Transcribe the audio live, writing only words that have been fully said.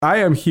I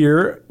am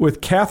here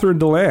with Catherine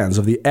DeLands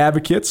of the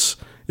Advocates.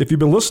 If you've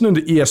been listening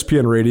to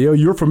ESPN Radio,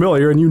 you're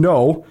familiar and you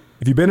know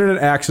if you've been in an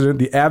accident,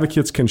 the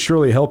Advocates can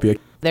surely help you.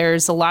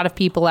 There's a lot of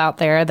people out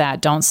there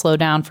that don't slow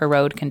down for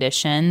road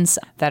conditions,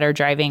 that are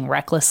driving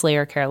recklessly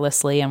or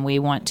carelessly, and we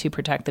want to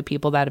protect the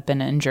people that have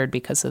been injured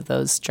because of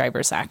those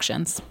drivers'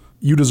 actions.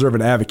 You deserve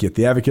an advocate.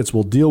 The Advocates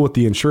will deal with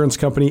the insurance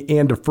company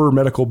and defer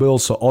medical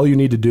bills, so all you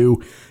need to do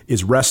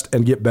is rest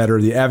and get better.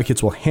 The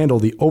Advocates will handle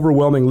the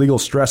overwhelming legal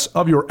stress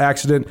of your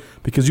accident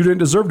because you didn't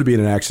deserve to be in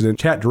an accident.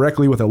 Chat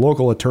directly with a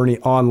local attorney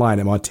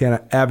online at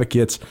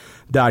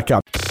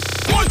MontanaAdvocates.com.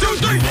 1, 2,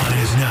 3. One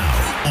is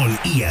now on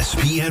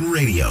ESPN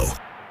Radio.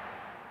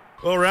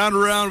 Well, round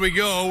and round we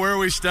go. Where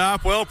we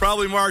stop? Well,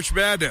 probably March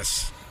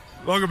Madness.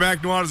 Welcome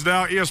back to Nuanez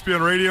Now,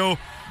 ESPN Radio.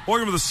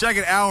 Welcome to the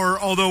second hour,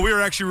 although we are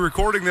actually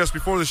recording this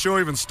before the show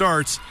even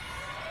starts.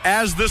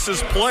 As this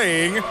is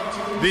playing,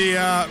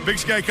 the Big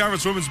Sky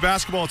Conference women's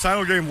basketball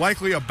title game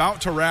likely about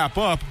to wrap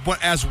up.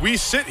 But as we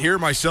sit here,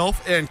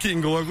 myself and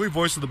Keaton Galogly,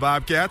 voice of the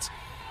Bobcats,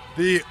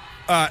 the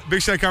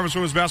Big Sky Conference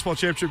women's basketball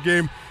championship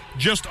game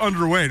just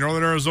underway.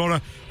 Northern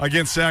Arizona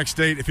against Sac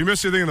State. If you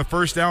missed anything in the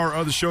first hour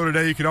of the show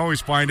today, you can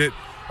always find it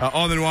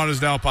on the Nuanez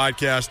Now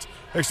podcast.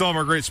 Thanks to all of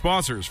our great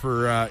sponsors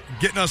for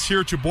getting us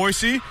here to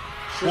Boise.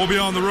 We'll be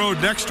on the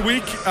road next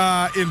week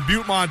in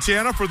Butte,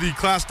 Montana for the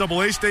Class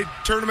AA state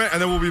tournament,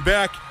 and then we'll be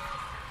back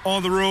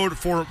on the road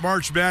for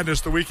March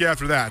Madness the week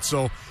after that.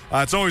 So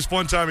it's always a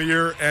fun time of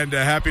year, and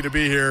happy to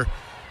be here.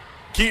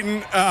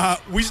 Keaton,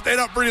 we stayed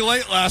up pretty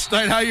late last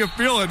night. How you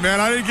feeling, man?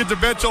 I didn't get to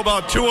bed till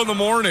about 2 in the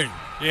morning.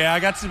 Yeah,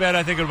 I got to bed,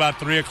 I think, at about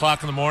 3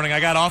 o'clock in the morning.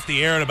 I got off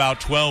the air at about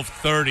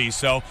 12:30.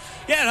 So,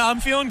 yeah, no, I'm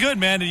feeling good,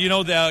 man. And you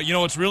know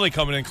what's really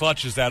coming in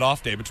clutch is that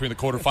off day between the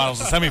quarterfinals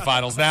and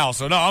semifinals now.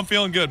 So, no, I'm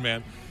feeling good,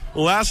 man.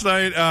 Last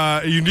night,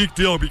 a unique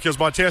deal because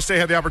Montana State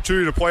had the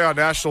opportunity to play on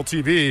national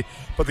TV,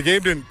 but the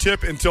game didn't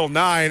tip until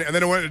 9, and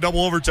then it went to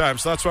double overtime.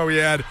 So that's why we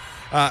had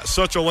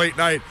such a late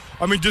night.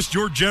 I mean, just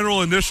your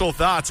general initial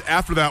thoughts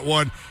after that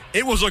one.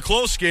 It was a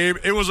close game.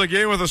 It was a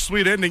game with a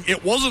sweet ending.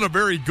 It wasn't a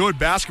very good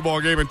basketball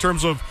game in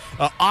terms of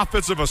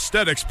offensive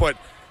aesthetics, but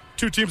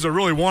two teams that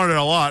really wanted it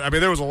a lot. I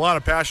mean, there was a lot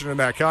of passion in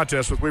that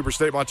contest with Weber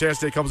State. Montana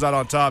State comes out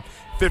on top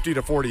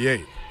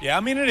 50-48. Yeah, I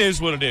mean, it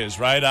is what it is,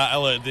 right?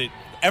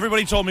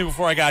 Everybody told me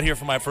before I got here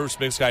for my first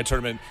Big Sky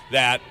tournament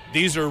that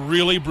these are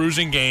really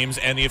bruising games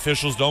and the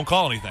officials don't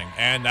call anything.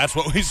 And that's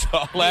what we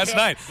saw last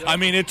night. I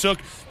mean, it took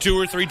 2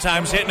 or 3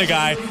 times hitting a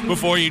guy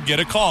before you'd get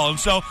a call. And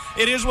so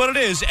it is what it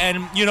is.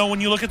 And, you know, when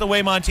you look at the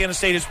way Montana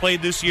State has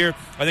played this year,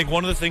 I think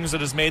one of the things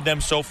that has made them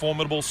so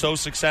formidable, so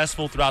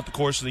successful throughout the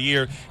course of the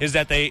year is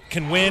that they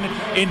can win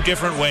in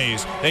different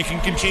ways. They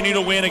can continue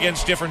to win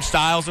against different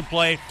styles of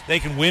play. They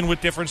can win with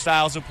different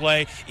styles of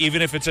play,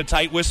 even if it's a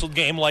tight whistled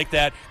game like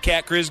that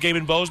Cat Grizz game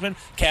in Bozeman.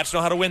 Cats know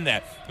how to win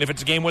that. If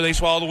it's a game where they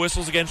swallow the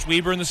whistles against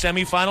Weber in the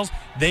semifinals,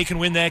 they can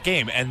win that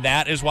game. And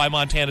that is why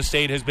Montana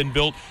State has been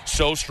built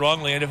so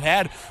strongly and have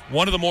had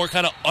one of the more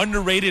kind of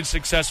underrated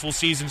successful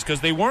seasons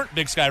because they weren't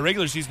Big Sky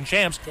regular season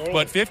champs,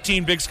 but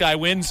 15 Big Sky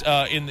wins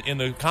in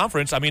the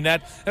conference. I mean,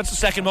 that's the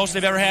second most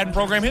they've ever had in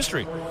program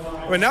history.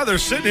 But now they're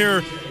sitting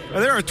here,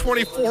 and they're a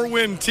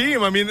 24-win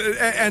team. I mean,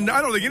 and I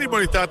don't think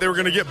anybody thought they were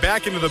going to get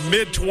back into the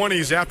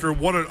mid-20s after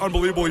what an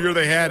unbelievable year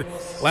they had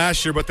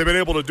last year, but they've been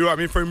able to do it. I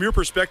mean, from your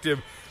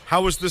perspective,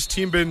 how has this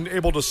team been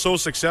able to so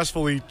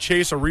successfully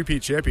chase a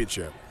repeat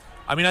championship?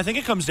 I mean, I think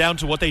it comes down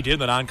to what they did in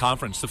the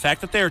non-conference. The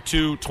fact that they're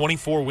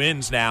 24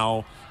 wins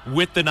now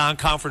with the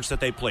non-conference that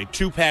they played.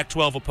 2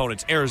 Pac-12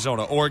 opponents,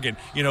 Arizona, Oregon.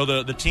 You know,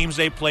 the teams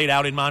they played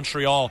out in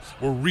Montreal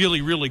were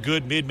really, really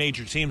good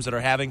mid-major teams that are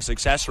having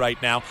success right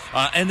now.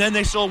 And then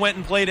they still went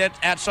and played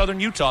at Southern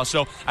Utah.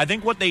 So I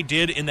think what they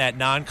did in that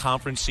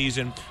non-conference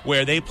season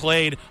where they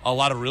played a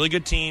lot of really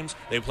good teams,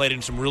 they played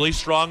in some really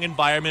strong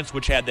environments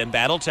which had them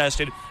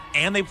battle-tested,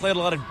 and they played a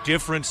lot of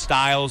different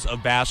styles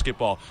of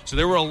basketball. So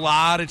there were a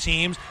lot of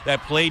teams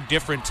that played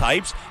different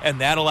types, and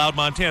that allowed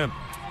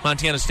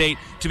Montana State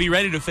to be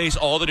ready to face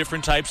all the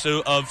different types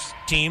of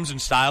teams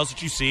and styles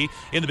that you see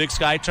in the Big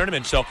Sky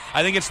tournament. So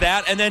I think it's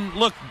that. And then,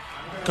 look,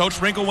 Coach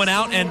Sprinkle went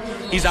out, and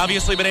he's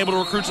obviously been able to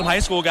recruit some high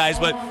school guys,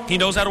 but he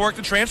knows how to work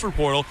the transfer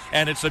portal,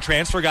 and it's the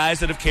transfer guys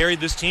that have carried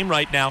this team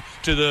right now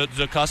to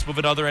the cusp of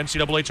another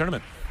NCAA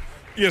tournament.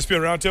 ESPN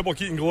Roundtable,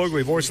 Keaton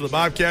Galogly, voice of the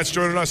Bobcats,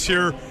 joining us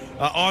here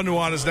on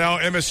Nuanez Now.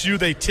 MSU,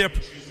 they tip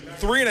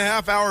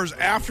 3.5 hours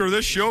after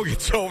this show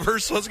gets over,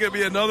 so it's going to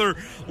be another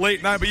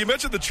late night. But you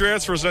mentioned the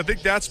transfers, and I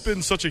think that's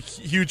been such a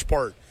huge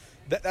part.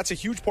 That's a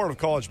huge part of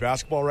college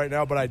basketball right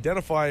now, but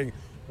identifying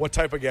what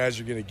type of guys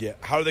you're going to get.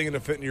 How are they going to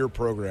fit into your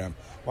program?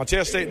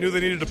 Montana State knew they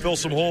needed to fill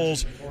some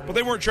holes, but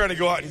they weren't trying to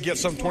go out and get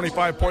some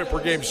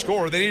 25-point-per-game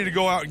score. They needed to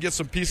go out and get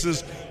some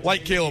pieces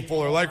like Caleb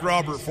Fuller, like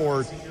Robert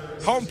Ford.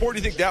 How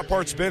important do you think that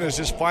part's been is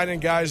just finding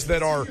guys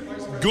that are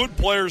good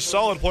players,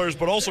 solid players,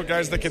 but also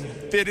guys that can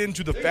fit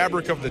into the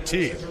fabric of the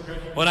team?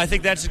 Well, and I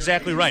think that's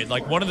exactly right.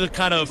 Like, one of the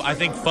kind of, I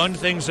think, fun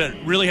things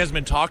that really hasn't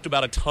been talked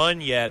about a ton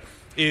yet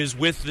is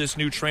with this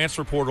new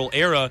transfer portal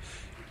era,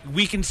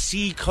 we can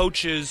see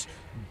coaches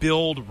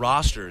build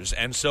rosters.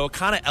 And so it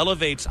kind of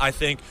elevates, I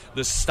think,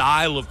 the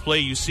style of play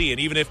you see. And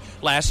even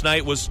if last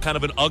night was kind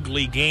of an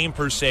ugly game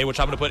per se, which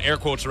I'm going to put air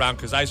quotes around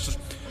because I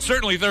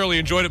certainly thoroughly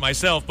enjoyed it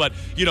myself, but,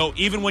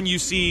 even when you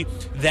see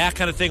that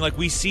kind of thing, like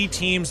we see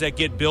teams that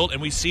get built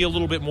and we see a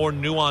little bit more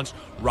nuanced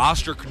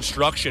roster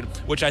construction,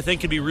 which I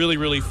think can be really,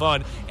 really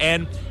fun.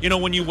 And,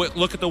 when you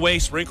look at the way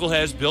Sprinkle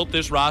has built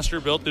this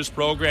roster, built this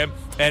program,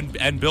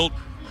 and built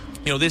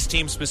this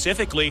team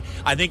specifically,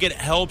 I think it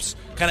helps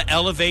kind of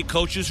elevate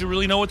coaches who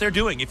really know what they're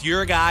doing. If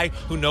you're a guy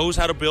who knows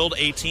how to build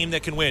a team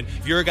that can win,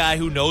 if you're a guy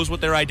who knows what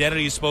their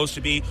identity is supposed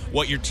to be,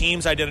 what your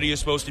team's identity is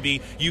supposed to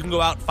be, you can go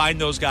out and find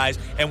those guys.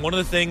 And one of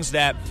the things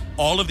that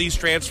all of these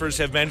transfers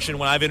have mentioned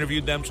when I've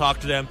interviewed them,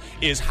 talked to them,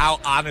 is how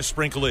honest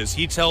Sprinkle is.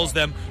 He tells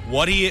them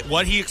what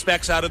he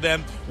expects out of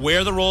them,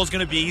 where the role is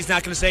going to be. He's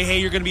not going to say, hey,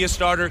 you're going to be a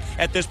starter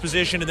at this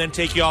position and then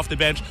take you off the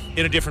bench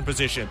in a different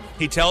position.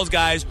 He tells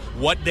guys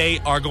what they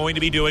are going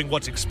to be doing,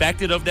 what's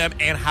expected of them,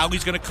 and how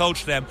he's going to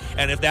coach them.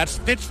 And if that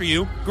fits for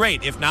you,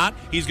 great. If not,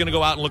 he's going to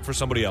go out and look for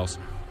somebody else.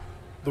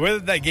 The way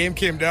that game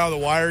came down the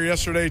wire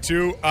yesterday,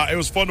 too, it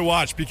was fun to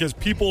watch because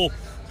people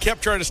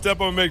kept trying to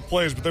step up and make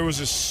plays, but there was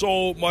just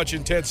so much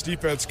intense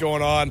defense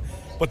going on.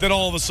 But then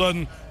all of a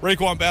sudden,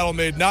 Raekwon Battle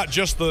made not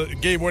just the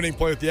game-winning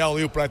play with the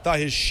alley-oop, but I thought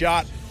his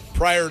shot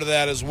prior to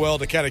that as well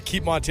to kind of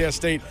keep Montana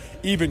State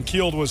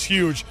even-keeled was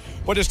huge.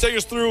 But just take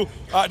us through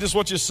just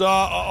what you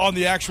saw on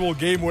the actual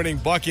game-winning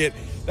bucket.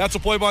 That's a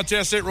play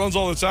Montana State runs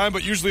all the time,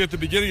 but usually at the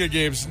beginning of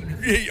games,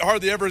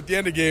 hardly ever at the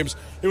end of games.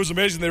 It was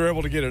amazing they were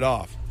able to get it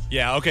off.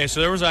 Yeah, okay,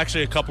 so there was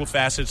actually a couple of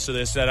facets to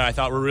this that I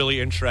thought were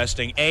really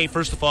interesting.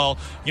 First of all,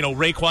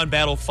 Raekwon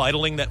Battle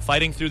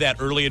fighting through that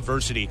early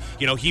adversity.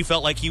 He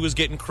felt like he was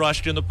getting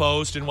crushed in the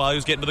post, and while he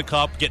was getting to the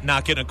cup,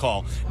 not getting a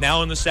call.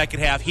 Now in the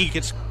second half, he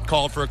gets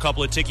called for a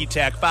couple of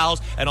ticky-tack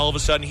fouls, and all of a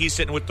sudden he's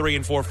sitting with 3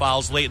 and 4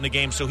 fouls late in the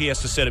game, so he has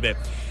to sit a bit.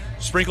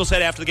 Sprinkle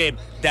said after the game,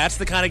 that's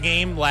the kind of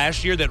game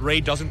last year that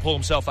Ray doesn't pull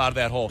himself out of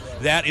that hole.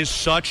 That is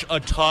such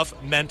a tough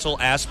mental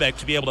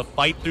aspect to be able to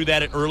fight through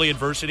that early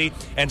adversity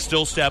and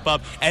still step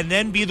up and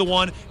then be the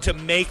one to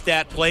make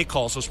that play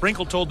call. So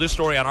Sprinkle told this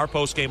story on our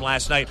post game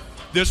last night.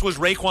 This was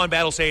Raekwon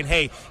Battle saying,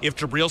 hey, if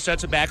Jabril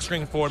sets a back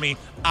screen for me,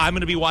 I'm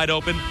going to be wide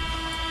open,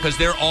 because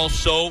they're all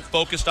so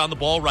focused on the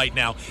ball right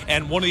now.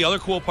 And one of the other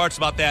cool parts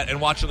about that and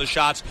watching the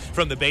shots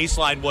from the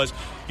baseline was,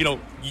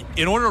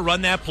 in order to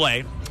run that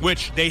play,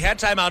 which they had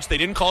timeouts, they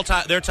didn't call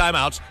their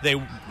timeouts, they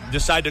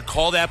decided to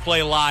call that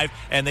play live,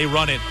 and they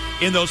run it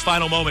in those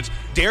final moments.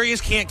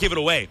 Darius can't give it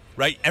away,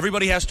 right?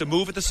 Everybody has to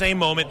move at the same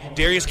moment.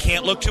 Darius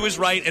can't look to his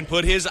right and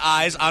put his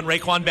eyes on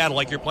Raekwon Battle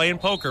like you're playing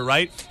poker,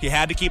 right? He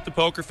had to keep the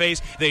poker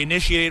face. They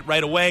initiate it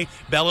right away.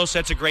 Bello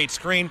sets a great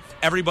screen.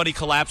 Everybody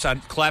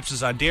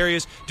collapses on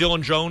Darius.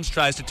 Dylan Jones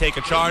tries to take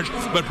a charge,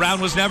 but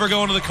Brown was never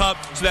going to the cup,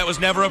 so that was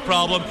never a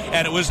problem,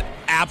 and it was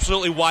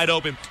absolutely wide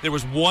open. There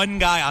was one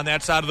guy on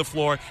that side of the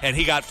floor, and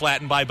he got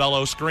flattened by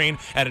Bello's screen,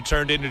 and it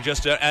turned into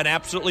just an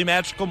absolutely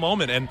magical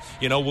moment. And,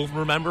 we'll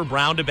remember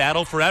Brown to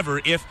Battle forever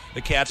if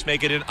the Cats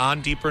make it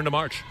on deeper into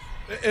March.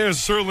 It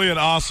was certainly an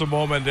awesome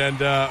moment, and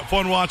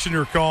fun watching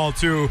your call,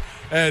 too,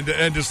 and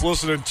just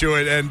listening to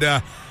it.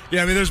 And,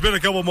 there's been a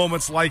couple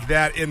moments like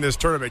that in this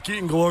tournament.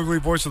 Keaton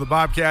Galogly, voice of the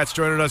Bobcats,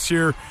 joining us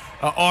here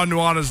on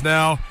Nuanez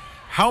Now.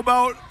 How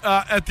about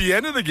at the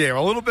end of the game?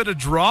 A little bit of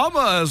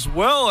drama as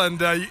well.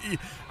 And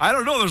I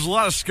don't know, there's a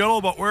lot of scuttle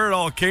about where it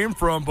all came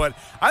from, but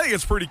I think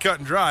it's pretty cut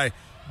and dry.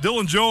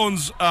 Dylan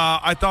Jones,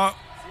 I thought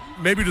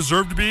maybe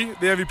deserved to be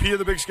the MVP of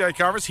the Big Sky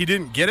Conference. He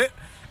didn't get it.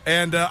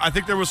 And I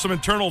think there was some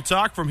internal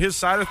talk from his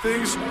side of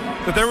things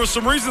that there was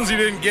some reasons he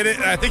didn't get it.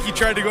 And I think he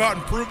tried to go out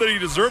and prove that he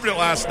deserved it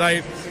last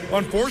night.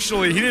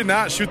 Unfortunately, he did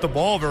not shoot the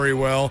ball very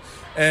well.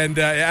 And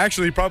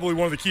actually, probably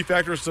one of the key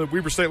factors to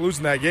Weber State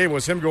losing that game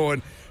was him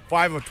going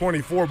 5 of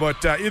 24.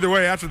 But either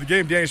way, after the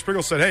game, Danny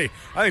Sprinkle said, hey,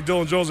 I think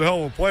Dylan Jones is a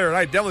hell of a player, and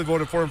I definitely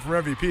voted for him for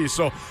MVP.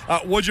 So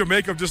what'd you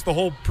make of just the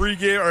whole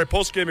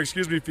post-game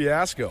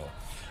fiasco?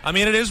 I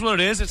mean, it is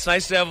what it is. It's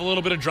nice to have a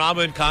little bit of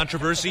drama and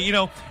controversy.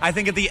 I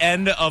think at the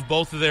end of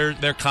both of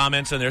their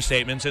comments and their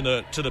statements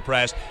to the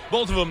press,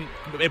 both of them,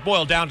 it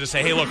boiled down to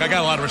say, hey, look, I got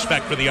a lot of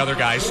respect for the other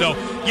guys. So,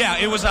 yeah,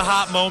 it was a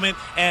hot moment,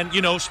 and,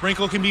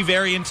 Sprinkle can be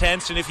very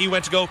intense, and if he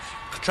went to go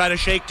try to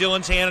shake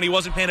Dylan's hand and he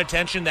wasn't paying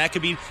attention, that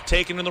could be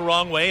taken in the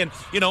wrong way. And,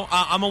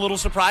 I'm a little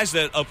surprised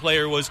that a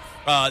player was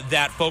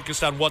that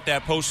focused on what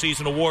that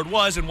postseason award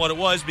was and what it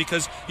was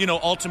because,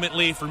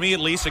 ultimately, for me at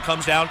least, it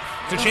comes down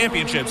to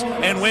championships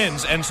and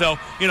wins. And so,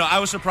 I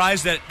was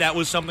surprised that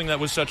was something that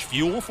was such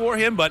fuel for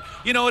him. But,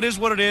 it is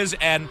what it is.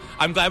 And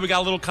I'm glad we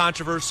got a little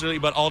controversy.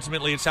 But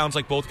ultimately, it sounds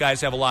like both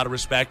guys have a lot of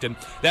respect. And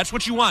that's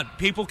what you want.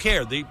 People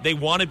care. They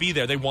want to be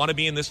there. They want to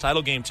be in this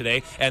title game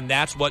today. And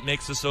that's what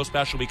makes this so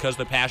special because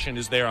the passion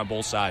is there on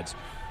both sides.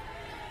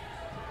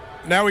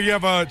 Now we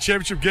have a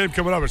championship game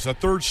coming up. It's the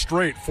third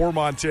straight for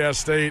Montana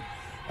State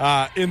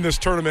in this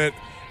tournament.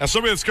 As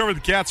somebody that's covered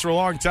the Cats for a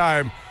long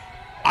time,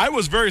 I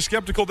was very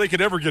skeptical they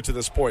could ever get to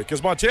this point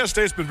because Montana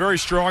State's been very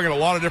strong in a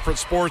lot of different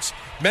sports.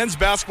 Men's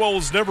basketball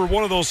was never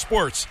one of those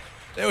sports.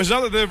 it was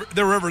not that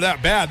they were ever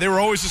that bad. They were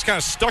always just kind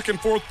of stuck in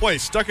fourth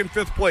place, stuck in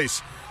fifth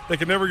place. They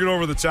could never get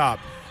over the top.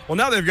 Well,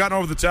 now they've gotten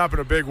over the top in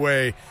a big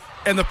way.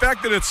 And the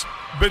fact that it's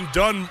been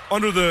done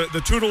under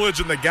the tutelage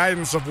and the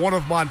guidance of one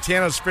of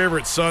Montana's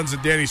favorite sons,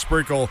 Danny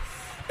Sprinkle,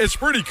 it's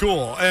pretty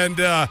cool. And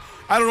I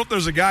don't know if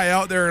there's a guy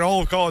out there in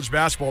all of college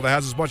basketball that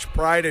has as much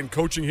pride in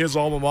coaching his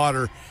alma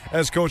mater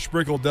as Coach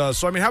Sprinkle does.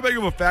 So, I mean, how big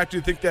of a factor do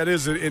you think that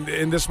is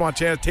in this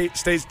Montana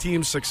State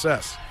team's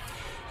success?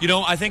 You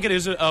know, I think it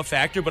is a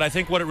factor, but I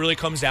think what it really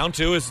comes down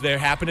to is there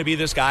happened to be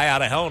this guy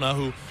out of Helena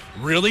who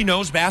really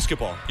knows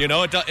basketball. You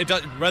know,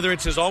 whether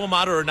it's his alma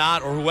mater or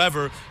not or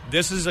whoever,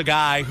 this is a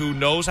guy who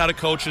knows how to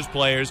coach his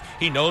players.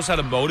 He knows how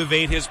to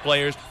motivate his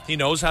players. He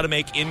knows how to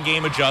make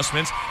in-game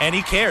adjustments, and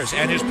he cares.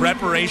 And his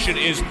preparation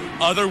is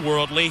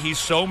otherworldly. He's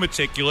so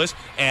meticulous,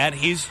 and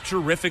he's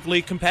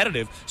terrifically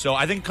competitive. So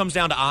I think it comes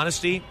down to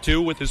honesty, too,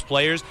 with his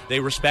players. They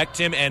respect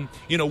him. And,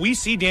 you know, we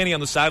see Danny on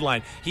the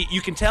sideline.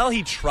 You can tell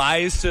he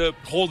tries to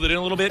hold it in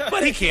a little bit,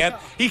 but he can't.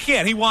 He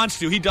can't. He wants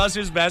to. He does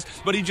his best,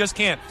 but he just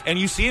can't. And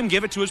you see him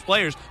give it to his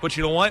players, but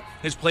you know what?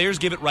 His players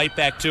give it right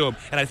back to him.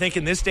 And I think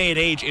in this day and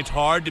age, it's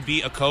hard to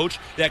be a coach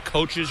that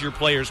coaches your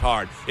players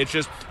hard. It's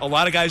just a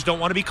lot of guys don't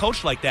want to be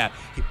coached like that.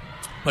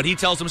 But he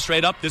tells them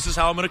straight up, this is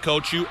how I'm going to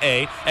coach you,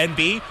 A. And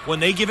B, when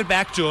they give it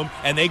back to him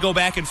and they go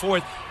back and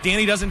forth,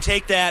 Danny doesn't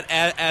take that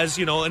as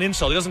you know, an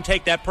insult. He doesn't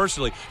take that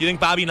personally. You think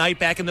Bobby Knight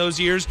back in those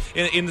years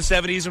in the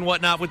 70s and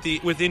whatnot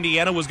with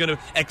Indiana was going to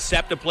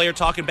accept a player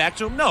talking back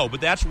to him? No, but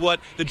that's what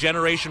the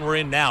generation we're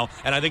in now.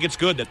 And I think it's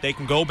good that they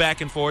can go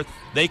back and forth.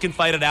 They can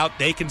fight it out.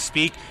 They can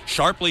speak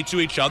sharply to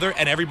each other,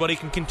 and everybody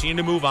can continue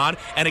to move on,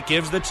 and it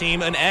gives the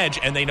team an edge.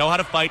 And they know how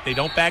to fight. They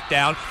don't back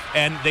down,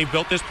 and they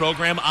built this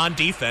program on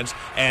defense.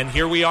 And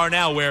here we are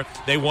now where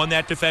they won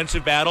that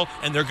defensive battle,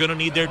 and they're going to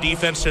need their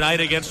defense tonight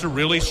against a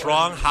really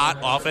strong, hot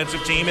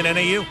offensive team in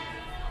NAU.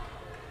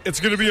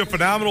 It's going to be a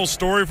phenomenal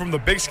story from the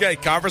Big Sky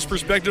Conference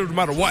perspective, no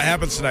matter what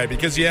happens tonight,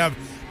 because you have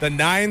the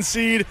 9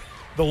 seed,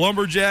 the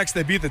Lumberjacks.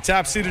 They beat the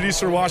top-seeded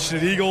Eastern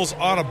Washington Eagles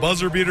on a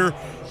buzzer beater.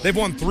 They've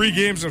won 3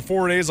 games in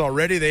 4 days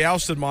already. They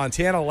ousted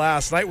Montana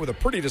last night with a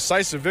pretty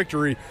decisive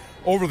victory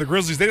over the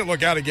Grizzlies. They didn't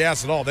look out of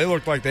gas at all. They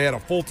looked like they had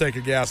a full tank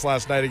of gas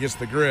last night against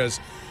the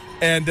Grizz.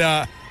 And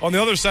on the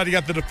other side, you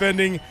got the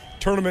defending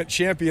tournament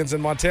champions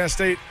in Montana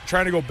State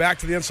trying to go back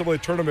to the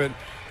NCAA tournament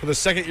for the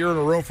second year in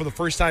a row for the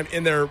first time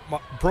in their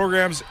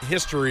program's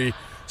history.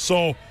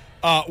 So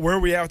where are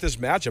we at with this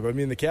matchup? I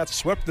mean, the Cats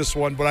swept this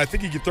one, but I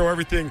think you could throw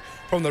everything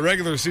from the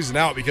regular season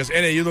out because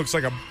NAU looks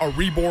like a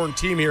reborn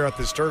team here at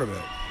this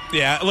tournament.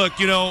 Yeah, look,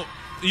 you know,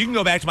 you can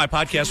go back to my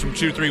podcast from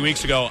 2-3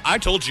 weeks ago. I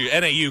told you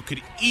NAU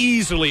could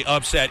easily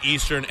upset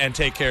Eastern and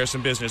take care of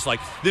some business.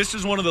 Like, this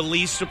is one of the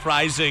least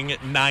surprising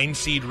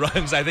 9-seed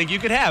runs I think you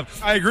could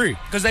have. I agree.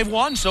 Because they've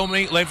lost so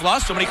many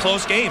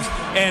close games.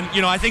 And,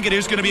 you know, I think it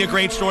is going to be a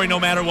great story no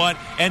matter what.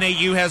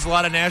 NAU has a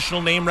lot of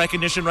national name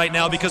recognition right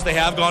now because they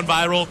have gone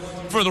viral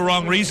for the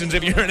wrong reasons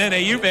if you're an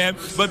NAU fan.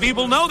 But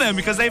people know them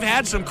because they've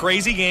had some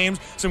crazy games,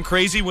 some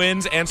crazy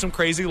wins, and some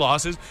crazy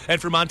losses.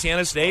 And for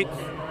Montana State,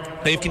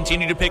 they've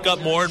continued to pick up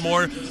more and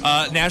more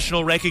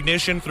national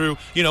recognition through,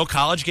 you know,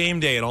 College Game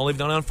Day and all they've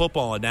done on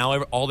football and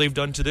now all they've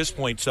done to this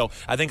point. So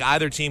I think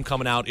either team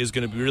coming out is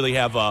going to really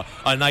have a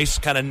nice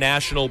kind of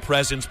national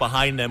presence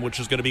behind them, which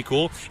is going to be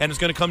cool. And it's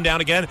going to come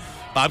down again,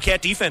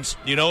 Bobcat defense.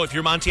 You know, if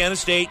you're Montana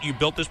State, you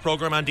built this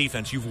program on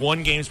defense. You've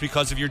won games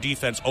because of your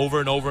defense over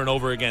and over and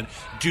over again.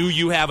 Do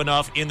you have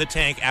enough in the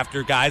tank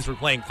after guys were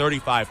playing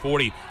 35,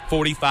 40,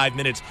 45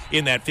 minutes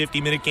in that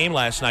 50-minute game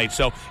last night?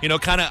 So, you know,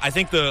 kind of I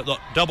think the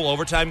double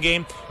overtime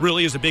game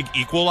really is a big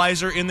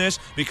equalizer in this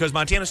because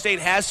Montana State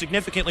has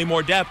significantly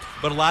more depth,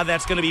 but a lot of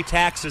that's going to be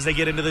taxed as they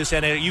get into this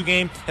NAU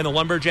game, and the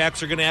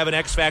Lumberjacks are going to have an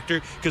X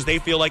factor because they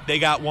feel like they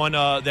got one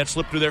that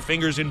slipped through their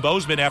fingers in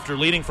Bozeman after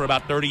leading for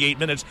about 38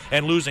 minutes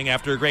and losing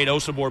after a great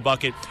Osibor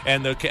bucket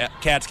and the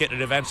Cats getting a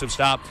defensive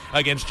stop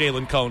against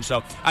Jalen Cone.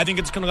 So I think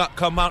it's going to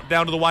come out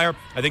down to the wire.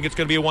 I think it's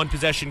going to be a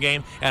one-possession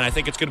game, and I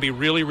think it's going to be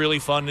really, really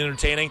fun and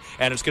entertaining,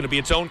 and it's going to be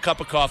its own cup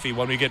of coffee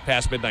when we get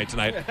past midnight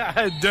tonight.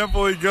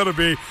 Definitely going to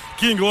be.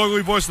 Keegan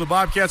Glogly, voice of the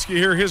Bobcats, can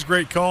hear his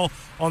great call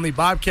on the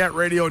Bobcat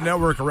Radio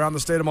Network around the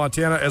state of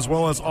Montana as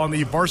well as on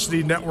the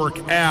Varsity Network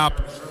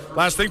app.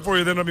 Last thing for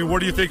you then, I mean, what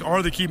do you think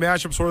are the key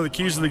matchups? What are the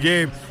keys to the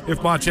game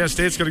if Montana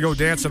State's going to go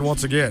dancing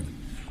once again?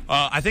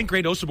 I think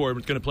Great Osibor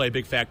was going to play a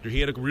big factor. He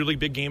had a really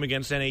big game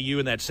against NAU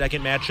in that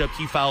second matchup.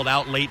 He fouled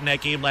out late in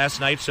that game last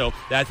night, so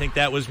I think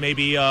that was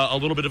maybe a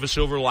little bit of a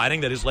silver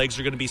lining that his legs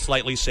are going to be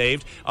slightly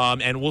saved,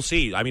 and we'll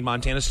see. I mean,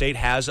 Montana State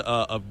has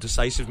a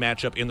decisive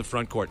matchup in the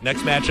front court.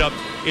 Next matchup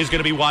is going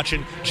to be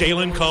watching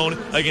Jalen Cone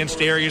against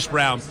Darius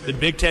Brown, the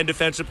Big Ten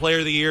Defensive Player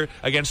of the Year,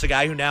 against the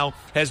guy who now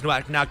has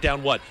knocked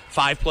down,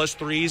 5+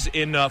 threes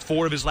in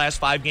 4 of his last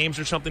 5 games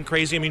or something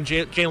crazy. I mean,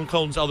 Jalen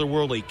Cone's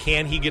otherworldly.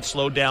 Can he get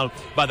slowed down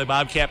by the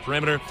Bobcat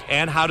perimeter?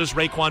 And how does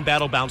Raekwon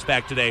Battle bounce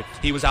back today?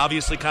 He was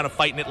obviously kind of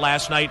fighting it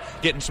last night,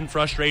 getting some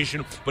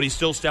frustration, but he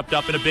still stepped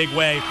up in a big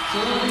way.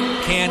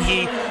 Can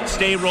he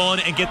stay rolling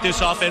and get this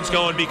offense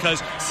going?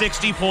 Because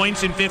 60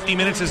 points in 50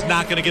 minutes is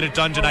not going to get it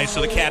done tonight,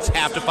 so the Cats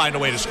have to find a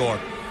way to score.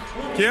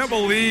 Can't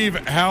believe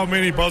how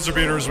many buzzer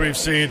beaters we've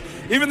seen.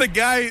 Even the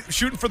guy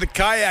shooting for the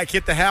kayak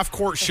hit the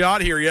half-court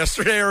shot here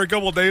yesterday or a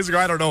couple of days ago.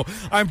 I don't know.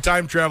 I'm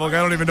time traveling.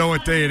 I don't even know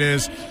what day it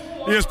is.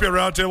 ESPN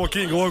Roundtable,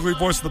 Keaton Galoglu,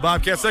 voice of the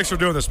Bobcats. Thanks for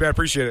doing this, man.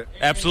 Appreciate it.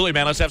 Absolutely,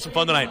 man. Let's have some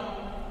fun tonight.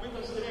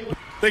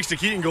 Thanks to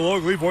Keaton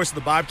Galoglu, voice of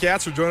the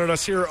Bobcats, for joining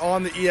us here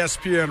on the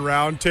ESPN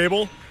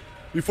Roundtable.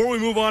 Before we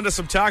move on to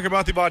some talk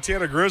about the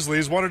Montana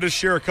Grizzlies, wanted to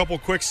share a couple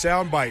quick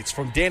sound bites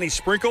from Danny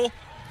Sprinkle,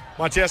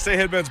 Montana State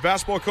head men's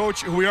basketball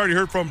coach, who we already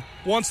heard from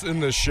once in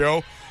this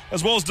show,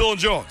 as well as Dylan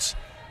Jones,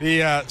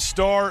 the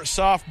star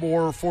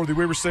sophomore for the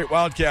Weber State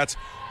Wildcats.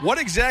 What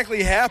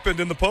exactly happened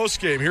in the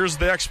postgame? Here's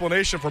the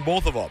explanation from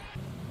both of them.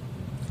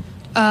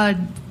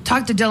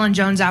 Talked to Dylan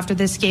Jones after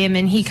this game,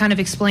 and he kind of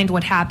explained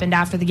what happened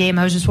after the game.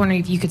 I was just wondering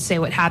if you could say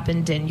what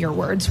happened in your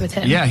words with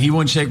him. Yeah, he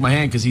wouldn't shake my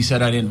hand because he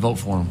said I didn't vote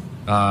for him,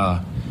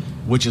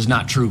 which is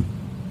not true.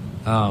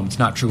 It's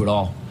not true at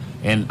all.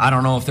 And I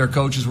don't know if their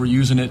coaches were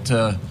using it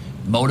to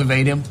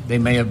motivate him. They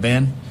may have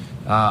been.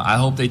 I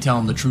hope they tell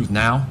him the truth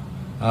now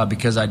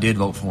because I did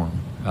vote for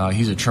him.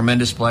 He's a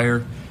tremendous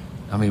player.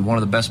 I mean, one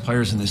of the best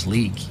players in this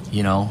league,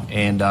 you know,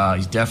 and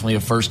he's definitely a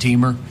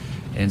first-teamer.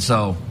 And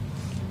so,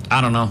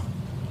 I don't know.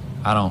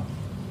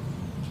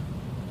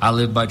 I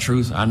live by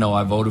truth. I know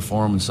I voted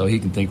for him, and so he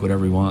can think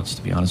whatever he wants,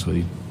 to be honest with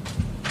you.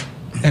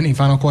 Any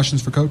final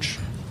questions for Coach?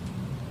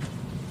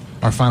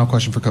 Our final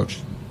question for Coach.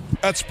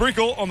 At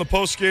Sprinkle on the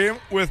postgame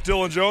with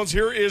Dylan Jones.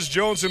 Here is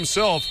Jones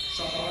himself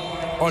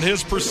on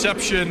his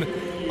perception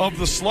of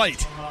the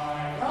slight.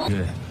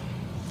 Yeah.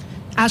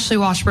 Ashley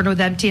Washburn with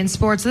MTN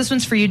Sports. This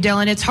one's for you,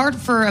 Dylan. It's hard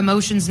for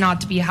emotions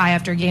not to be high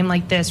after a game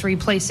like this where you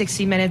play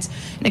 60 minutes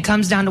and it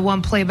comes down to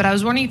one play, but I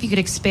was wondering if you could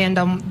expand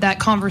on that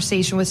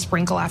conversation with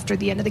Sprinkle after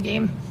the end of the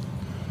game.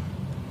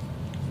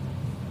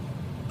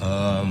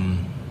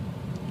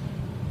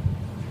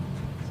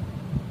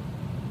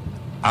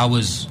 I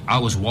was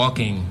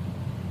walking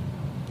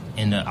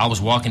in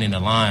the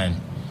line,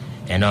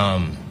 and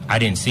I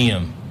didn't see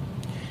him,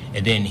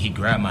 and then he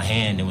grabbed my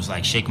hand and was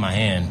like shaking my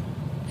hand.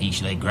 He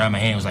grabbed my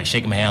hand, was like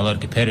shaking my hand. I love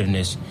the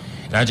competitiveness.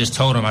 And I just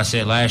told him, I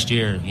said last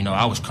year, you know,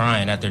 I was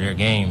crying after their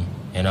game.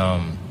 And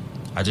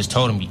I just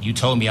told him, you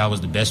told me I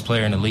was the best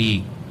player in the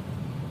league.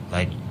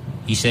 Like,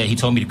 he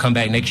told me to come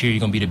back next year,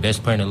 you're going to be the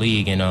best player in the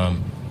league.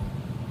 And,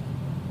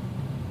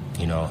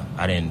 you know,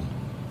 I didn't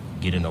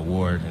get an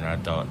award, and I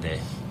thought that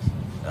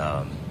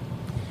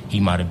he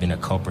might have been a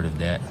culprit of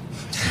that.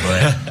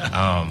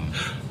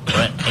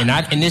 But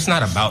and it's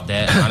not about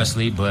that,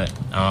 honestly, but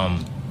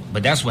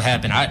that's what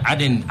happened. I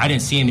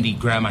didn't see him, and he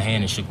grabbed my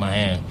hand and shook my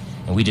hand,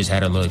 and we just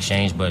had a little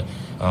exchange. But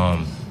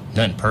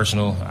nothing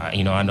personal.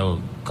 I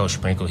know Coach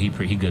Sprinkle. He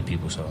good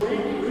people. So.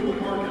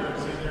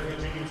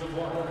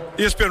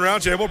 ESPN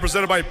Roundtable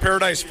presented by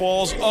Paradise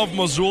Falls of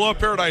Missoula.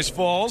 Paradise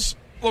Falls,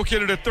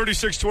 located at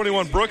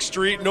 3621 Brook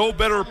Street. No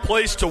better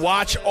place to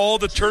watch all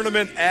the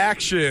tournament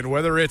action,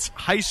 whether it's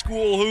high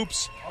school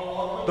hoops,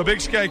 the Big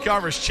Sky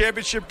Conference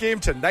Championship game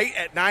tonight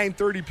at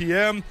 9:30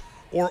 p.m.,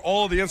 or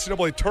all of the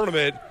NCAA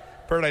tournament.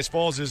 Paradise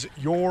Falls is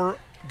your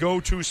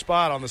go-to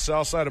spot on the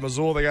south side of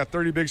Missoula. They got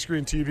 30 big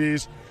screen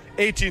TVs,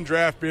 18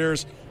 draft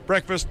beers,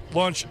 breakfast,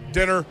 lunch,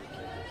 dinner,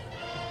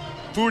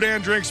 food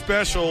and drink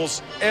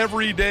specials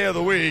every day of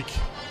the week.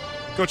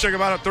 Go check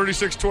them out at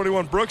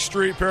 3621 Brook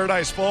Street,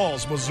 Paradise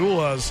Falls,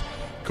 Missoula's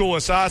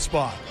coolest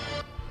hotspot.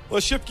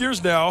 Let's shift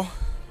gears now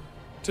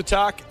to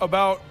talk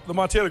about the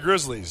Montana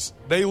Grizzlies.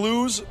 They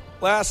lose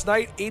last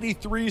night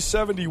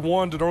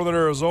 83-71 to Northern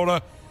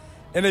Arizona.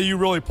 NAU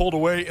really pulled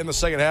away in the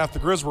second half. The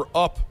Grizz were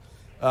up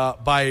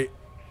by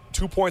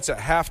 2 points at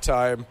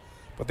halftime,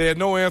 but they had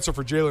no answer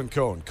for Jalen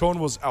Cone. Cone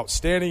was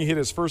outstanding. He hit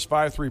his first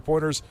 5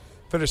 3-pointers,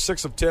 finished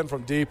 6 of 10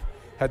 from deep,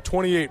 had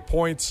 28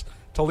 points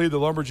to lead the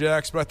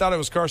Lumberjacks, but I thought it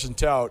was Carson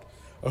Tout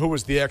who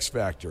was the X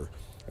factor.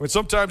 I mean,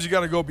 sometimes you got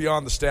to go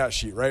beyond the stat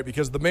sheet, right?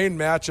 Because the main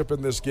matchup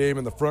in this game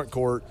in the front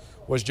court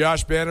was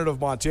Josh Bannon of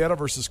Montana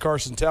versus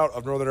Carson Tout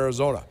of Northern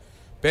Arizona.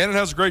 Bannon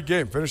has a great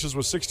game, finishes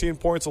with 16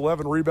 points,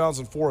 11 rebounds,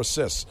 and 4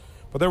 assists.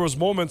 But there was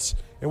moments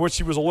in which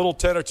he was a little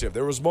tentative.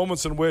 There was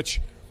moments in which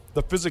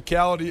the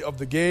physicality of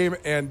the game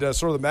and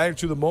sort of the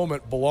magnitude of the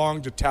moment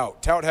belonged to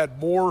Tout. Tout had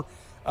more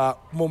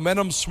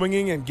momentum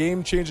swinging and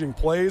game-changing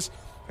plays.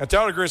 And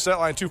Tout had a great stat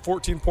line, too,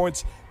 14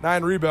 points,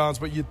 9 rebounds.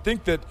 But you'd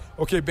think that,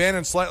 okay,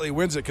 Bannon slightly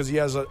wins it because he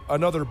has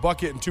another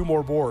bucket and 2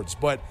 more boards.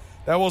 But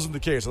that wasn't the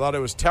case. I thought it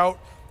was Tout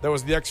that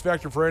was the X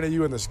factor for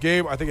NAU in this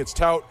game. I think it's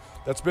Tout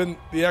that's been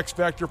the X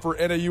factor for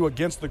NAU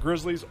against the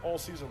Grizzlies all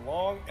season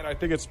long. And I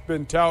think it's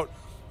been Tout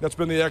that's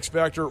been the X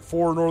factor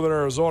for Northern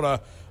Arizona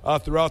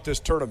throughout this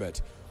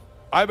tournament.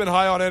 I've been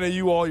high on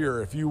NAU all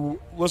year. If you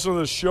listen to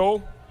this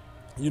show,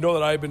 you know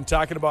that I've been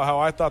talking about how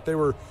I thought they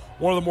were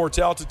one of the more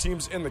talented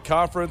teams in the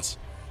conference.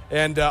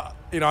 And,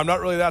 I'm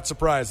not really that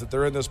surprised that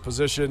they're in this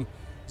position.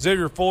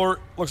 Xavier Fuller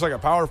looks like a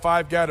Power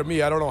 5 guy to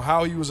me. I don't know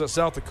how he was at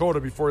South Dakota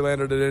before he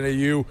landed at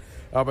NAU,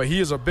 but he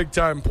is a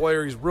big-time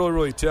player. He's really,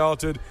 really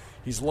talented.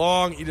 He's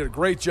long. He did a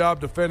great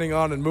job defending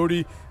on and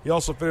Moody. He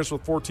also finished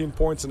with 14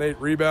 points and 8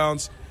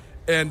 rebounds.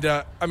 And,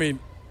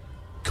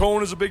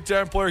 Cone is a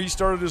big-time player. He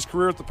started his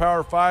career at the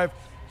Power 5.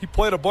 he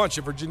played a bunch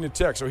at Virginia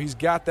Tech, so he's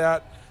got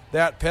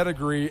that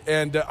pedigree.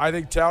 And I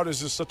think Tout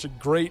is just such a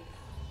great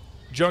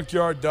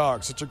junkyard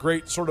dog, such a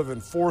great sort of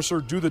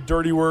enforcer, do the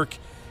dirty work.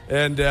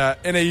 And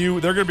NAU,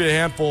 they're going to be a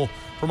handful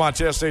for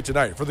Montana State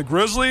tonight. For the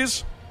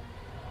Grizzlies,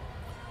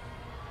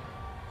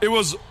 it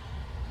was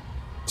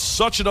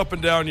such an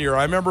up-and-down year.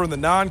 I remember in the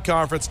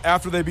non-conference,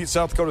 after they beat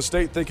South Dakota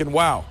State, thinking,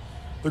 wow,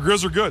 the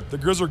Grizz are good. The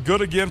Grizz are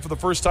good again for the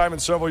first time in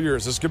several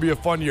years. This could be a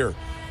fun year.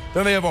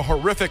 Then they have a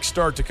horrific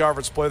start to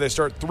conference play. They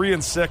start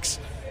 3-6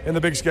 in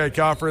the Big Sky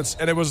Conference,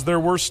 and it was their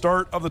worst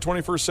start of the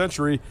 21st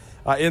century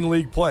in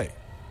league play.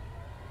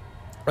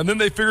 And then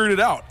they figured it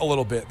out a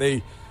little bit.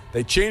 They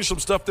changed some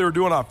stuff they were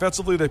doing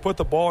offensively. They put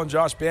the ball in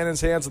Josh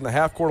Bannon's hands in the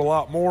half court a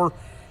lot more.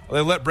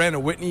 They let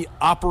Brandon Whitney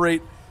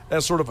operate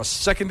as sort of a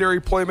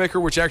secondary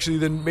playmaker, which actually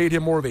then made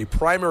him more of a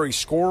primary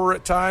scorer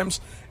at times.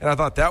 And I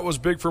thought that was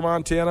big for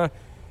Montana.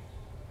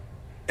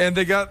 And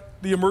they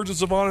got the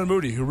emergence of Anand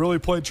Moody, who really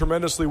played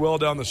tremendously well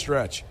down the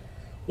stretch.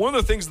 One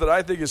of the things that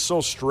I think is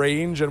so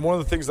strange, and one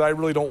of the things that I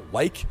really don't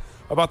like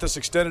about this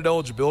extended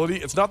eligibility,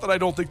 it's not that I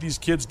don't think these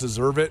kids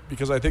deserve it,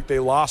 because I think they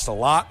lost a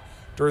lot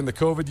during the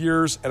COVID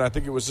years, and I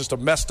think it was just a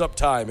messed up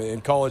time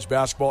in college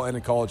basketball and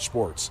in college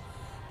sports.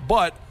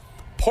 But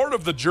part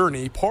of the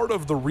journey, part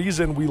of the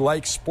reason we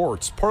like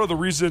sports, part of the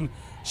reason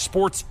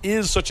sports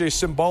is such a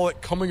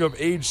symbolic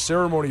coming-of-age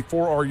ceremony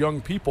for our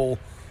young people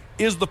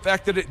is the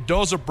fact that it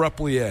does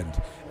abruptly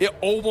end. It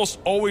almost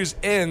always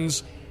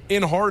ends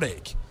in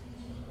heartache.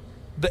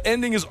 The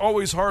ending is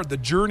always hard. The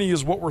journey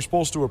is what we're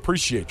supposed to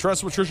appreciate.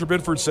 That's what Trisha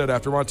Binford said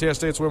after Montana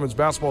State's women's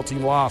basketball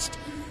team lost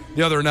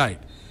the other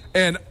night.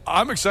 And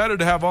I'm excited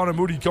to have Anand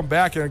Moody come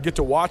back and get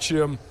to watch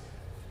him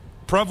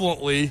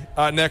prevalently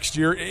next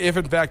year, if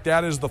in fact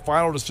that is the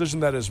final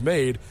decision that is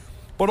made.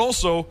 But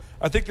also,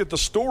 I think that the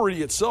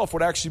story itself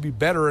would actually be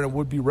better and it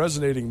would be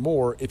resonating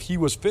more if he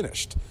was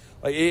finished.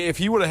 Like, if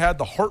he would have had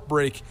the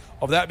heartbreak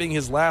of that being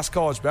his last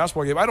college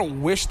basketball game. I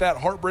don't wish that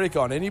heartbreak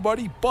on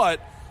anybody, but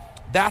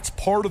that's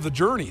part of the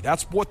journey.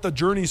 That's what the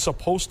journey's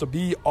supposed to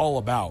be all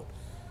about.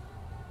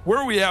 Where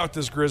are we at with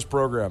this Grizz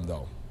program,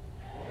 though?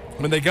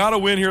 I mean, they got a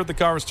win here at the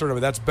conference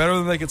tournament. That's better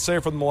than they could say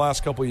from the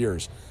last couple of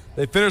years.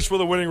 They finished with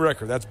a winning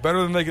record. That's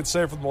better than they could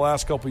say from the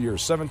last couple of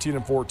years,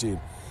 17-14.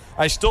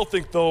 I still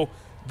think, though,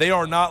 they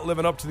are not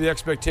living up to the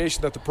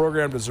expectation that the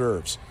program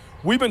deserves.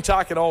 We've been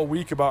talking all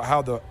week about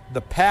how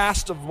the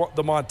past of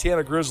the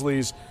Montana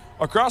Grizzlies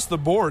across the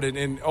board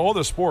in all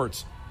the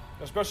sports,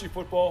 especially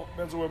football,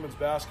 men's and women's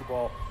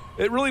basketball,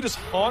 it really just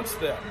haunts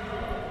them.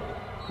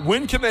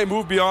 When can they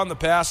move beyond the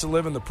past and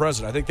live in the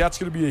present? I think that's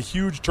going to be a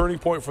huge turning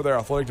point for their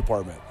athletic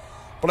department.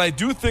 But I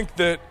do think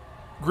that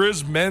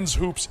Grizz men's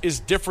hoops is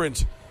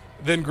different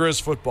than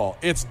Grizz football.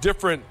 It's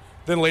different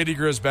than Lady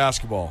Grizz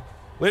basketball.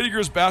 Lady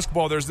Grizz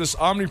basketball, there's this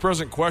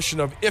omnipresent question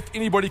of if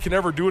anybody can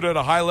ever do it at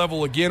a high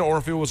level again or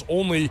if it was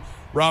only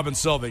Robin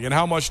Selvig, and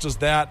how much does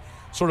that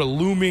sort of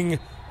looming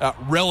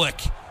relic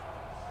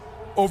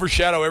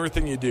overshadow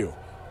everything you do.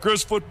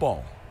 Grizz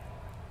football,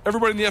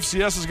 everybody in the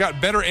FCS has got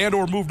better and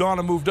or moved on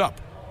and moved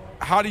up.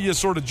 How do you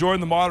sort of join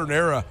the modern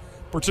era,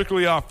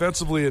 particularly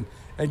offensively,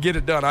 and get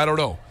it done? I don't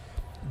know.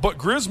 But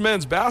Grizz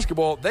men's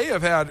basketball, they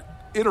have had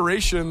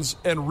iterations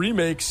and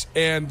remakes,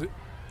 and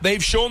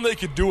they've shown they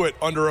could do it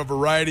under a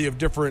variety of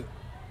different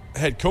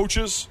head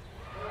coaches,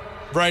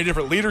 variety of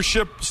different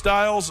leadership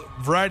styles,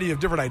 variety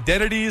of different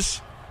identities.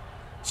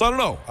 So I don't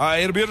know.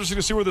 It'll be interesting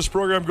to see where this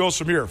program goes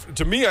from here.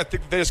 To me, I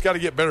think they just got to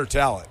get better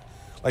talent.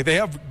 Like, they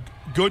have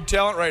good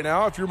talent right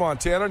now. If you're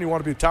Montana and you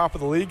want to be top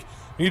of the league,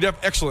 you need to have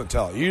excellent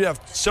talent. You need to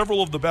have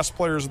several of the best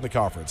players in the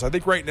conference. I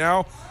think right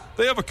now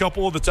they have a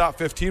couple of the top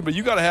 15, but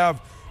you got to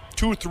have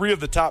 2 or 3 of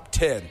the top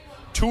 10,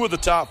 2 of the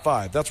top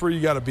 5. That's where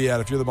you got to be at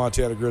if you're the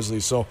Montana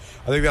Grizzlies. So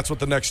I think that's what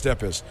the next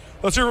step is.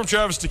 Let's hear from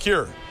Travis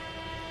DeCuire.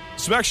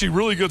 Some actually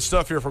really good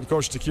stuff here from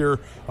Coach DeCuire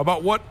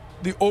about what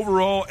the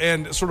overall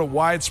and sort of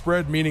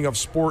widespread meaning of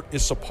sport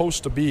is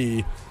supposed to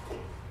be,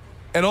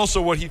 and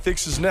also what he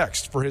thinks is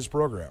next for his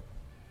program.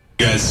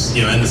 You guys,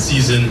 end the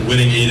season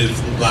winning 8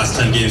 of the last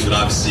 10 games, but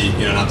obviously,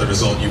 not the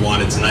result you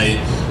wanted tonight.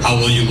 How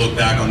will you look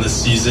back on this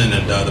season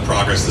and the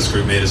progress this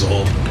group made as a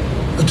whole?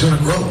 A ton of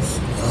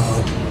growth.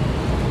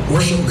 More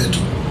so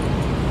mental.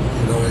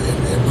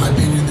 In my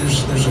opinion,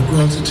 there's a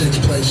growth that takes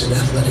place in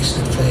athletics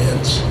that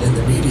fans and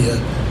the media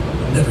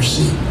never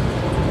see.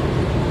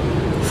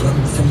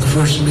 From the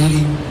first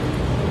meeting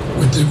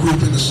with the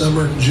group in the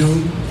summer in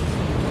June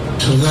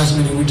to the last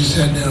meeting we just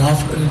had in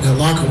that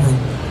locker room,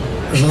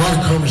 there's a lot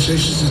of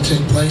conversations that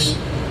take place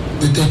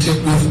that they take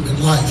with them in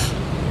life.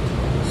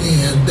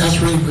 And that's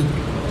really what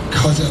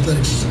college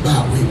athletics is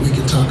about. We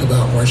can talk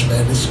about March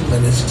Madness and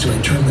playing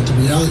NCAA tournament. The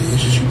reality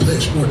is you play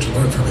a sport to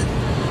learn from it.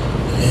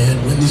 And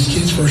when these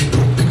kids first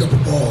pick up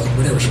a ball in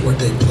whatever sport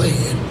they play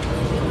in,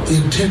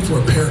 the intent for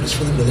a parent is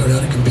for them to learn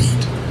how to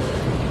compete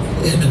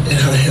and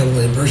how to handle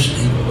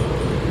adversity,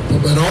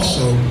 but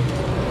also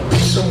be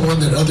someone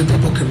that other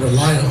people can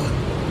rely on.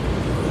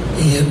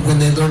 And when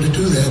they learn to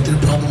do that, they're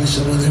probably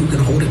someone who can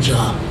hold a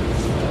job.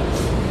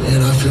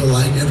 And I feel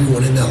like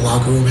everyone in that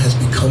locker room has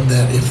become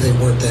that if they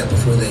weren't that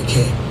before they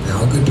came.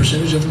 Now, a good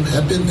percentage of them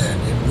have been that,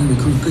 and we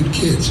recruit good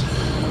kids.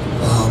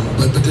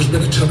 But there's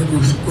been a ton of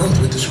growth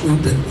with this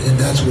group, and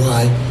that's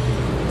why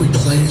we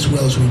played as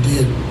well as we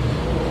did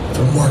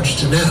from March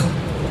to now.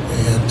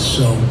 And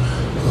so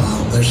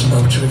there's some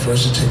opportunity for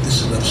us to take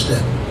this another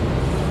step.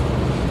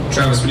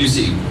 Travis, when you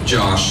see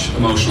Josh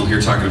emotional here,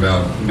 talking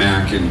about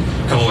Mac and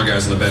a couple other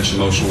guys on the bench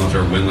emotional after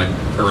a win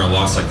or a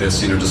loss like this,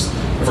 just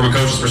from a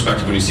coach's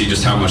perspective, when you see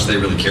just how much they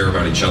really care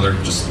about each other,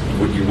 just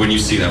when you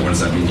see that, what does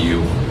that mean to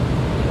you?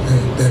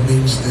 That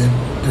means that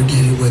they're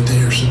getting what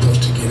they are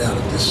supposed to get out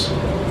of this.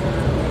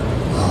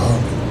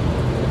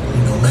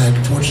 Mac,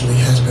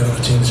 unfortunately, has been on a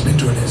team that's been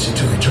to an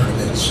NCAA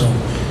tournament, so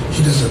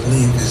he doesn't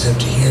leave as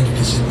empty-handed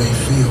as it may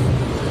feel.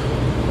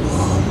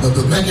 But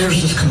Mac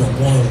Harrison's come a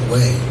long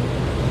way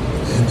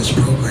in this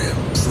program,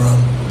 from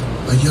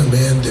a young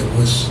man that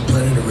was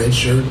playing in a red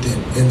shirt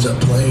that ends up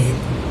playing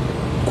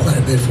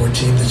quite a bit for a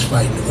team that's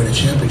fighting to win a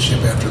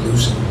championship after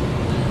losing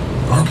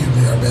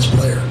arguably our best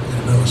player in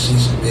the middle of the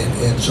season.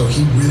 And so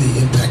he really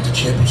impacted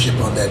championship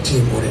on that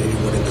team more than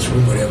anyone in this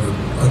room would ever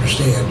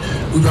understand.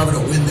 We probably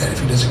don't win that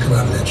if he doesn't come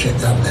out of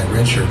that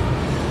red shirt.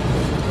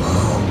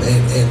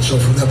 And so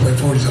from that point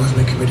forward, he's always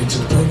been committed to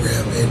the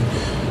program. And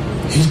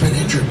he's been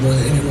injured more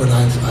than anyone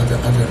I've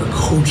ever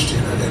coached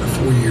in a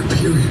 4-year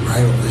period,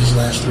 right? Over these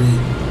last three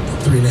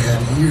and a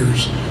half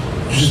years,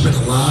 there's just been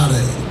a lot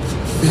of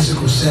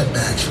physical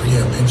setbacks for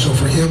him. And so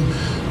for him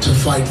to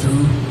fight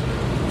through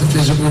the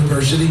physical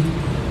adversity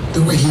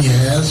the way he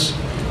has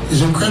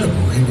is incredible,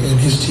 and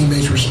his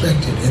teammates respect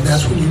it. And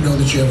that's when you know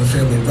that you have a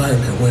family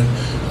environment, when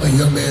a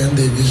young man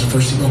that is a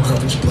first-team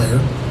all-conference player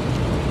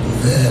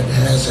that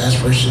has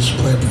aspirations to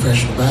play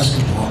professional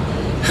basketball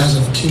has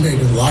a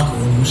teammate in the locker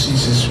room who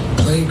sees his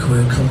playing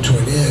career come to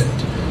an end,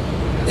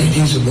 and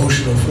he's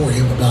emotional for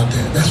him about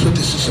that. That's what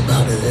this is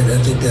about, and I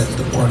think that's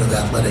the part of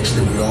athletics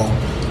that we all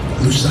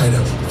lose sight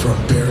of, from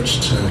parents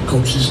to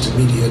coaches to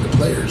media to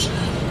players,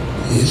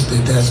 is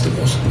that that's the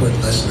most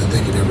important lesson that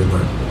they can ever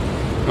learn.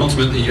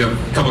 Ultimately, you have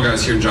a couple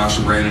guys here, Josh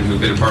and Brandon, who've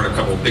been a part of a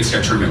couple Big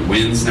Sky Tournament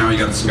wins. Now you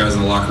got some guys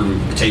in the locker room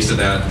who tasted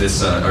that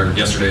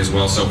yesterday as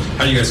well. So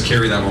how do you guys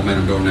carry that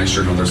momentum going next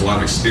year? There's a lot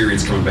of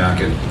experience coming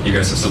back, and you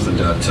guys have something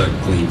to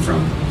glean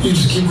from. You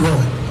just keep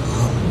growing.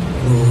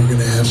 We're going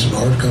to have some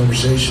hard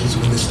conversations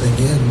when this thing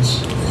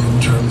ends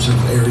in terms of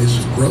areas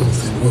of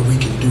growth and what we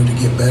can do to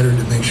get better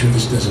to make sure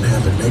this doesn't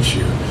happen next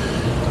year.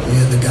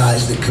 And the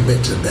guys that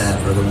commit to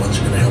that are the ones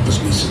who are going to help us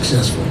be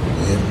successful.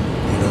 And,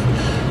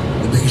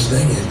 the biggest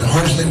thing is, the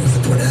hardest thing with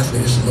an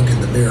athlete is to look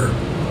in the mirror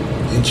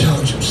and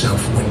challenge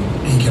himself when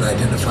he can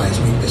identify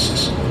his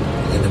weaknesses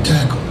and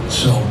attack them.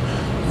 So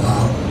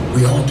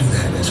we all do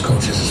that as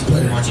coaches, as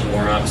players. Watching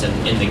warm-ups and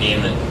in the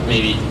game that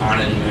maybe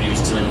Anand Mooney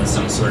was dealing with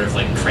some sort of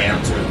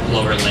cramps or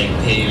lower leg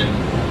pain, and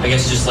I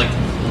guess just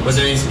was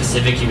there anything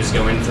specific he was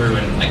going through,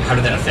 and how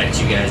did that affect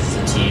you guys as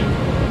a team?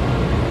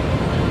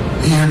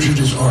 He injured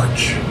his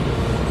arch.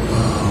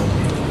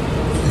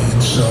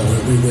 And so when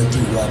we went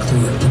through, walked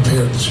through and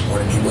prepared this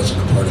morning, he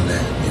wasn't a part of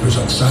that. He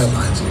was on the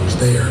sidelines and he was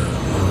there.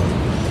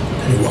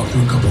 And he walked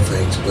through a couple of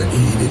things, but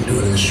he didn't do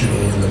any of the shooting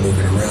and the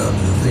moving around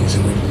and the things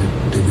that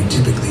we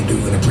typically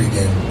do in a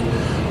pregame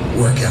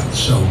workout.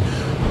 So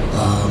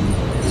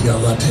he's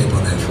got a lot of tape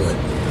on that foot,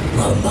 a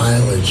lot of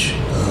mileage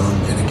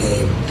in a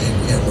game.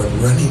 And when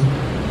running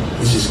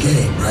is his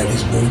game, right?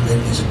 His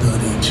movement, his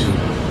ability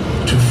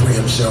to free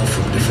himself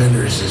from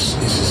defenders is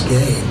his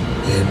game.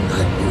 And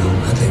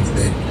I think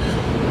that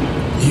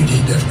he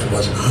definitely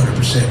wasn't 100%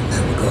 in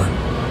that regard.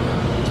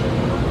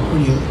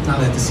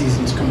 Now that the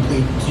season's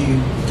complete, do you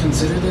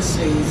consider this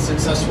a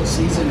successful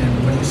season, and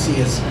what do you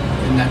see as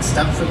the next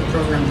step for the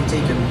program to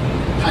take, and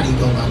how do you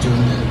go about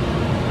doing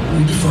that?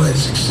 We define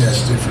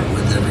success different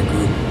with every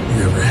group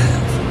you ever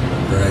have,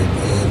 right?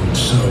 And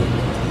so,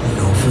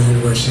 for the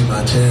University of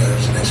Montana,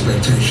 there's an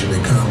expectation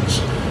that comes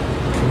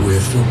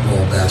with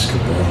football,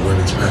 basketball,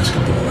 women's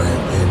basketball,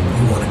 right? And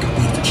we want to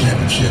compete for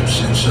championships.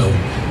 And so,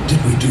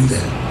 did we do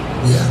that?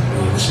 Yeah,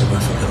 we were in the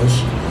semifinals,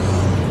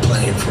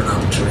 playing for an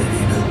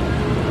opportunity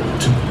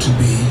to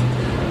be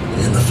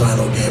in the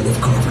final game of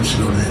conference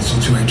to go to the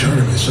NCAA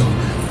tournament. So,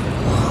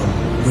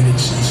 winning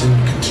season,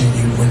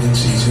 continued winning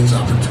seasons,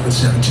 17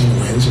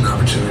 wins and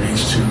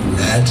opportunities to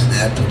add to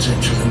that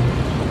potentially.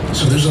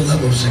 So there's a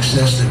level of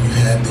success that we've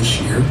had this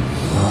year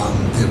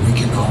that we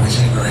can always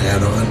hang our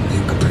hat on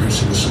in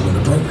comparison to some of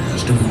the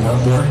programs. Do we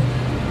want more?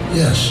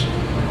 Yes.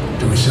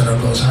 Do we set our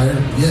goals higher?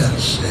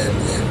 Yes. And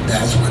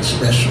that's what's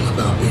special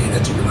about being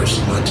at the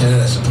University of Montana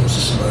as opposed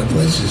to some other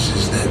places,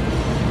 is that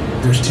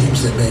there's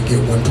teams that may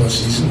get one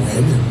postseason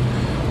win and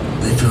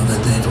they feel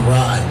that they've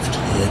arrived.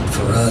 And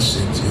for us,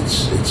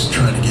 it's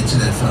trying to get to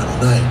that final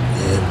night.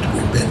 And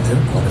we've been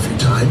there quite a few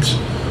times,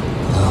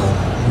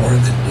 more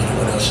than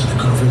anyone else in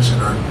the conference in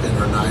our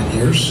 9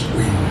 years.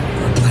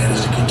 Our plan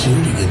is to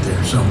continue to get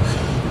there. So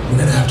we're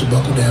going to have to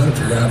buckle down and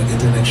figure out how to get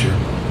there next year.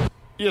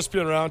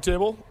 ESPN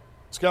Roundtable,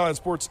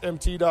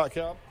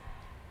 SkylineSportsMT.com.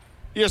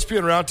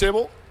 ESPN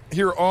Roundtable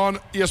here on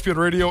ESPN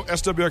Radio,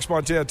 SWX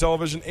Montana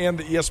Television, and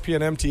the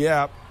ESPN MT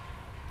app.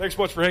 Thanks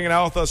so much for hanging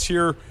out with us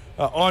here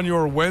on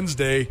your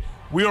Wednesday.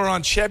 We are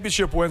on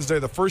Championship Wednesday,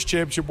 the first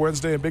Championship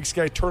Wednesday in Big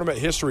Sky Tournament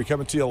history,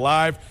 coming to you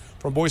live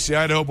from Boise,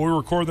 Idaho. But we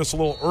recorded this a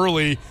little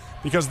early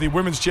because the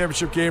Women's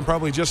Championship game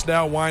probably just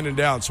now winding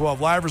down. So we'll have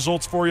live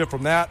results for you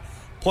from that,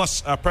 plus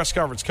press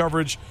conference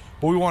coverage.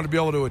 But we want to be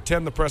able to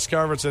attend the press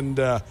conference and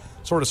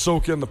sort of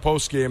soak in the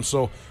post game.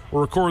 So we're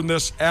recording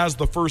this as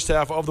the first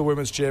half of the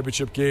Women's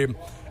Championship game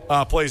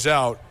plays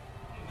out.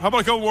 How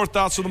about a couple more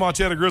thoughts from the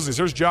Montana Grizzlies?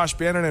 There's Josh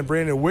Bannon and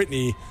Brandon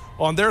Whitney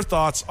on their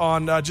thoughts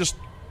on just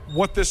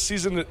what this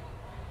season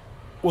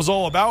was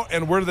all about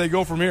and where do they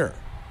go from here.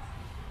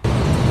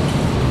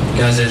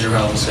 Guys, Andrew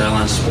Howell from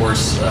Skyline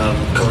Sports.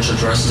 Coach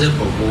addressed it,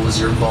 but what was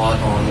your thought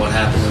on what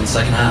happened in the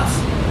second half?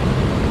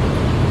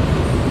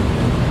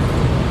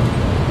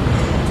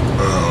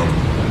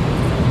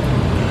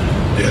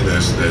 Yeah,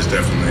 there's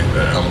definitely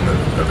an element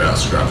about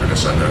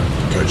scrappiness. I know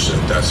Coach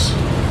said that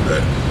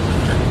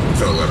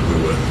felt like we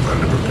were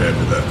underprepared,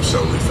 but that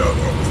solely felt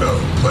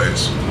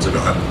players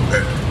tonight.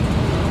 And,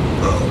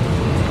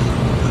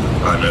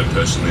 I know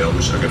personally I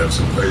wish I could have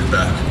some players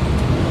back.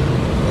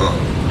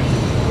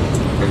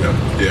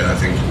 I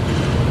think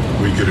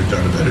we could have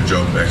done a better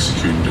job of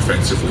executing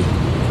defensively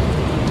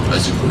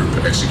as a group,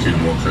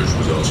 executing more crucial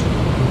results.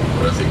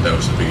 But I think that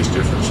was the biggest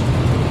difference.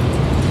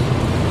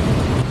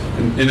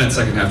 In that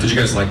second half, did you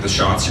guys like the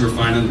shots you were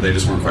finding? They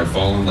just weren't quite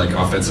falling. Like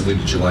offensively,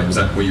 did you like? Was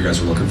that what you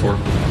guys were looking for?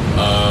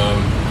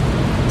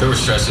 There were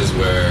stretches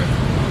where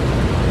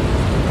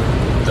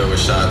there were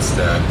shots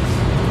that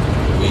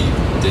we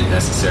didn't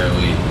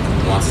necessarily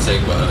want to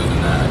take, but other than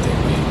that, I think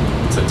we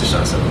took the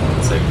shots that we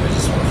wanted to take. They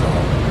just weren't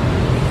falling.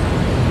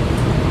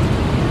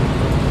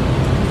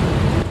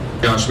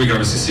 Gosh, we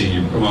can obviously see you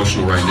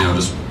emotional right now.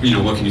 Just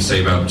what can you say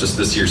about just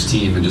this year's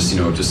team and just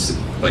just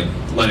like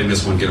letting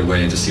this one get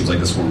away? It just seems like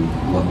this one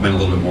meant a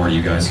little bit more to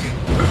you guys.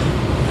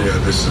 Yeah,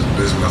 this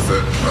is my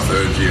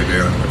third year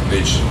now.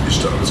 Each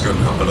time it's going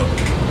to help it up.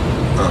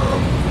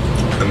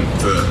 And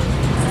the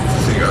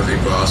thing I think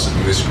for us in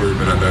this group,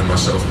 and I know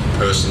myself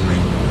personally,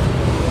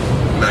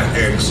 Matt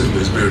Anderson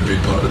has been a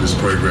big part of this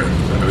program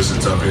ever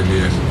since I've been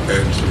here,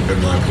 and in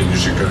my opinion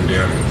should go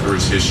down for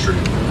his history.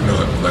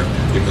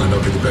 He might not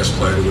be the best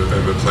player that we've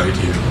ever played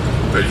here,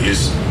 but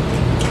his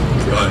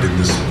pride in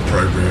this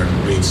program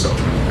means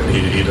something, and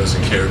he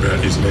doesn't care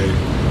about his name.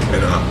 And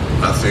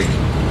I think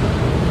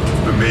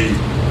for me,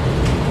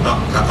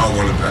 I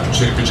wanted that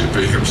championship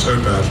for him so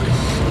badly.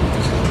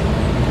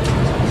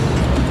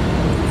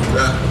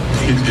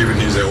 He's given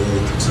his all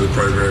to the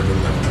program,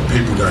 and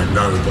people don't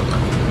know, but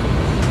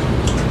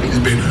he's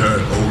been hurt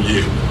all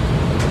year.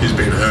 He's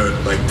been hurt,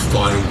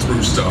 fighting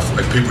through stuff.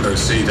 People don't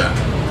see that,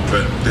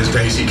 but there's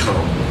days he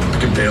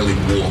can barely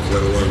walk,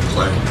 let alone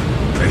play,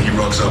 and he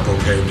rocks up on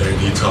game day and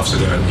he toughs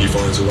it out and he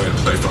finds a way to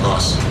play for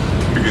us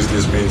because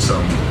this means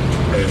something.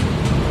 And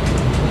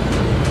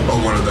I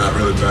wanted that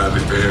really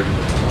badly for him,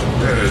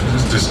 and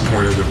it's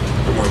disappointed that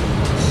it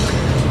won't.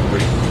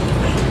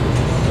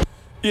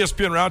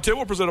 ESPN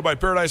Roundtable presented by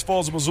Paradise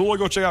Falls, Missoula.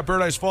 Go check out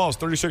Paradise Falls,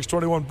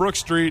 3621 Brook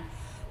Street.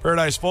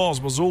 Paradise Falls,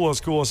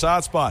 Missoula's coolest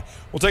hotspot.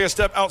 We'll take a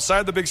step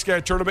outside the Big Sky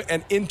Tournament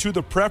and into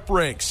the prep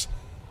ranks.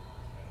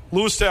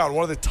 Lewistown,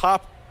 one of the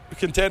top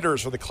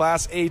contenders for the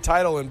Class A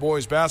title in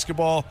boys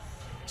basketball.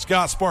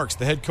 Scott Sparks,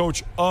 the head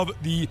coach of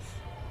the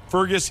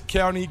Fergus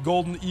County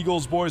Golden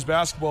Eagles boys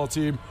basketball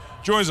team,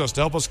 joins us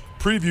to help us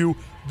preview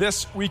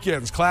this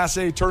weekend's Class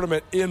A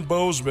tournament in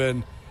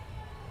Bozeman.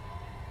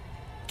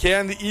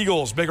 Can the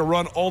Eagles make a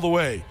run all the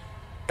way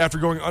after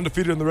going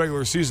undefeated in the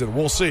regular season?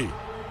 We'll see.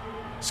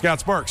 Scott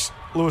Sparks,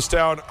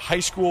 Lewistown High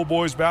School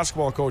boys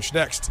basketball coach,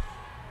 next.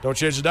 Don't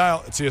change the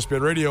dial. It's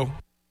ESPN Radio.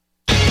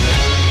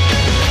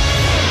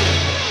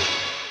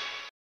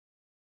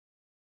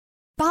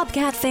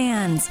 Bobcat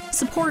fans,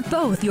 support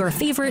both your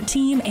favorite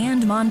team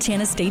and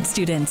Montana State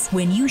students.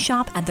 When you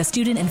shop at the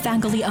student and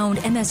faculty-owned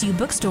MSU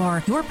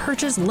bookstore, your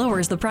purchase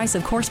lowers the price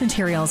of course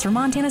materials for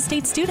Montana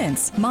State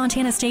students.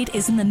 Montana State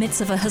is in the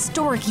midst of a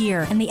historic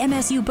year, and the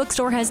MSU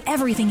bookstore has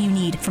everything you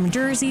need, from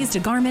jerseys to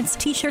garments,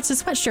 t-shirts to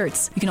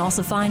sweatshirts. You can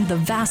also find the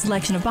vast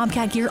selection of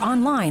Bobcat gear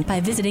online by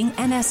visiting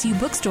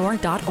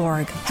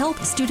msubookstore.org. Help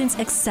students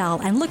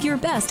excel and look your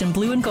best in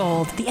blue and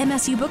gold. The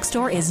MSU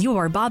bookstore is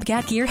your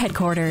Bobcat gear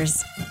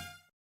headquarters.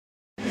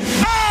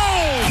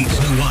 It's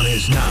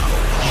Nuanez now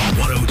on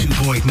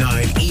 102.9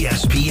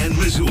 ESPN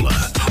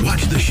Missoula.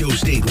 Watch the show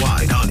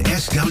statewide on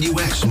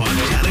SWX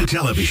Montana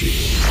Television.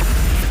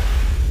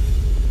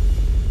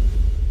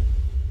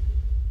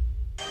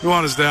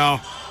 Nuanez now,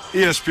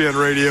 ESPN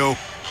Radio,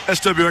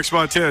 SWX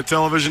Montana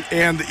Television,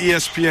 and the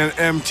ESPN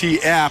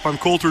MT app. I'm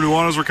Colter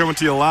Nuanez. We're coming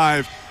to you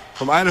live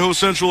from Idaho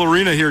Central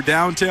Arena here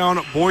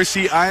downtown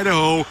Boise,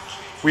 Idaho.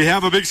 We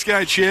have a Big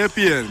Sky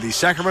champion, the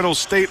Sacramento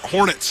State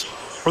Hornets,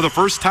 for the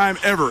first time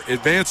ever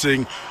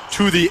advancing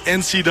to the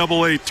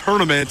NCAA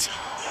tournament.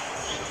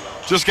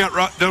 Just got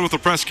done with the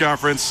press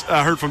conference.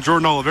 Heard from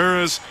Jordan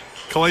Oliveras,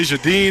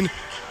 Kalasia Dean,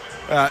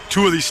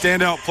 two of the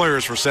standout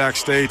players for Sac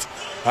State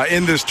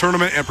in this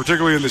tournament and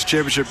particularly in this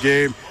championship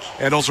game.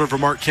 And also heard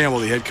from Mark Campbell,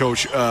 the head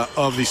coach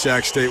of the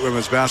Sac State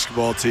women's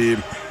basketball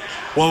team.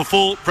 We'll have a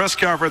full press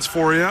conference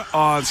for you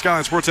on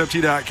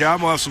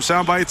SkylineSportsMT.com. We'll have some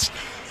sound bites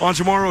on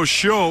tomorrow's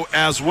show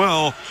as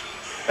well.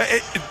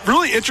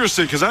 Really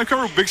interesting because I've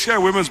covered Big Sky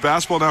women's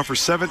basketball now for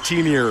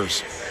 17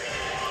 years.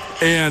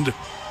 And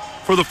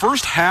for the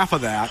first half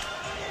of that,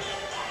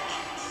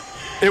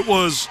 it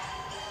was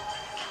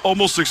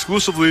almost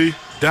exclusively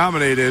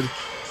dominated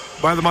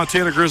by the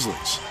Montana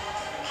Grizzlies.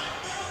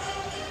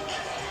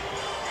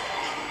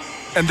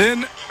 And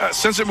then,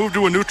 since it moved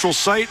to a neutral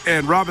site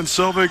and Robin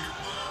Selvig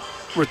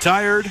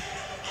retired,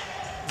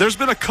 there's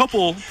been a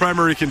couple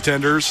primary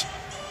contenders,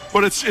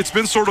 but it's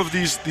been sort of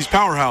these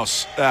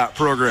powerhouse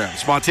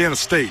programs. Montana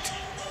State,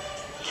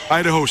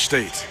 Idaho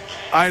State,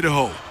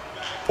 Idaho.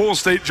 Poland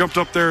State jumped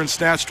up there and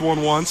snatched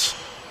one once.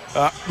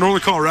 Northern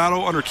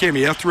Colorado under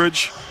Cami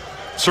Etheridge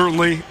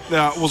certainly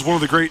was one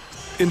of the great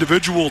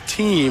individual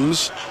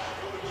teams.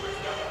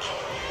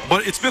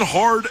 But it's been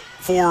hard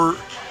for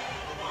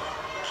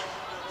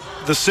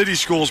the city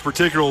schools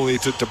particularly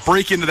to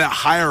break into that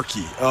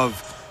hierarchy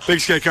of Big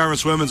Sky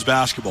Conference women's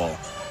basketball.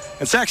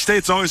 And Sac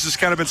State's always just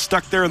kind of been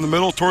stuck there in the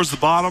middle towards the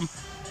bottom.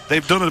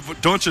 They've done it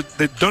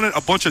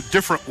a bunch of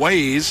different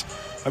ways.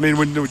 I mean,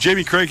 when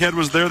Jamie Craighead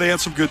was there, they had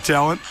some good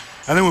talent.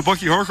 And then when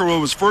Bucky Harkerwell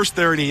was first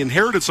there and he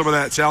inherited some of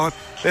that talent,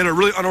 they had a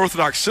really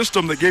unorthodox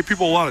system that gave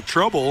people a lot of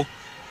trouble.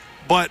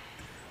 But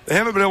they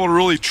haven't been able to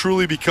really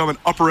truly become an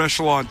upper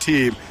echelon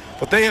team.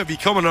 But they have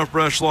become an upper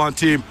echelon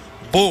team,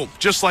 boom,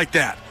 just like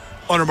that,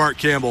 under Mark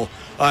Campbell.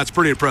 It's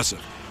pretty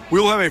impressive. We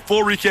will have a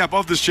full recap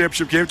of this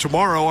championship game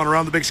tomorrow on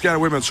Around the Big Sky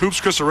Women's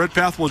Hoops. Krista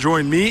Redpath will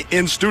join me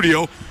in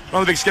studio.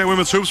 Around the Big Sky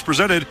Women's Hoops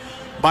presented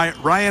by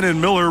Ryan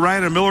 & Miller.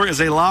 Ryan & Miller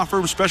is a law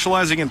firm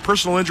specializing in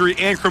personal injury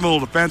and criminal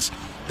defense.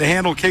 They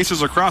handle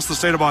cases across the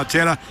state of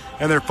Montana,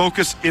 and their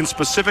focus in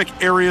specific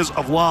areas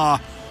of law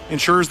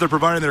ensures they're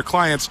providing their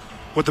clients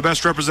with the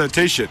best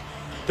representation.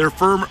 Their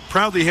firm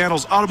proudly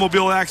handles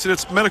automobile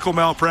accidents, medical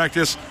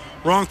malpractice,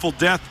 wrongful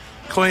death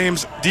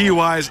claims,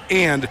 DUIs,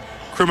 and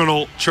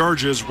criminal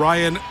charges.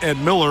 Ryan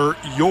and Miller,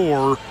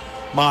 your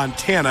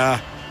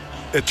Montana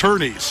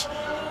attorneys.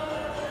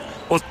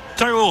 Let's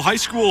talk a little high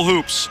school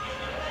hoops.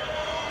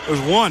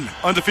 There's one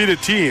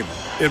undefeated team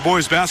in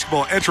boys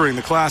basketball entering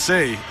the Class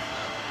A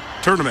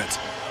tournament.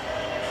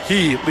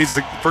 He leads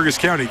the Fergus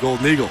County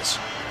Golden Eagles.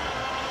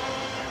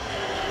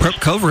 Prep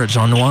coverage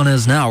on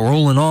Nuanez Now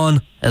rolling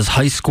on as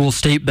high school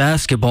state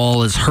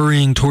basketball is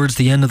hurrying towards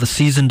the end of the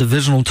season.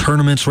 Divisional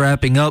tournaments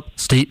wrapping up.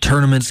 State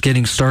tournaments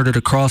getting started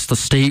across the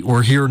state.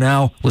 We're here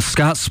now with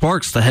Scott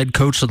Sparks, the head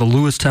coach of the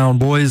Lewistown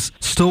boys,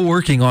 still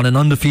working on an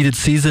undefeated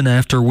season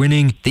after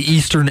winning the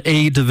Eastern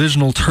A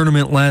divisional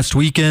tournament last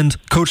weekend.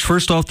 Coach,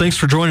 first off, thanks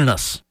for joining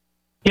us.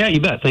 Yeah, you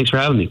bet. Thanks for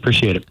having me.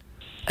 Appreciate it.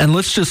 And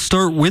let's just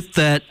start with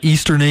that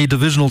Eastern A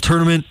divisional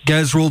tournament.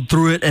 Guys rolled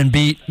through it and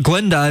beat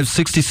Glendive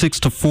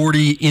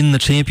 66-40 in the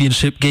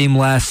championship game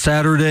last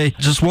Saturday.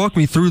 Just walk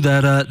me through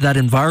that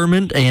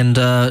environment and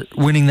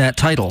winning that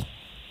title.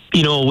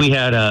 You know, we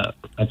had a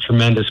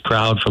tremendous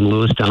crowd from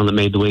Lewistown that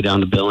made the way down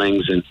to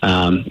Billings, and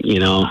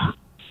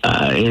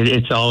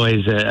it's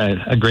always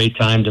a great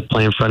time to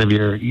play in front of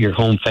your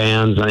home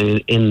fans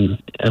in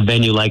a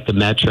venue like the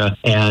Metra.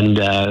 And,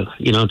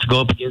 to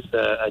go up against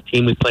a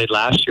team we played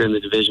last year in the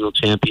divisional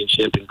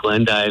championship in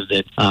Glendive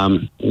that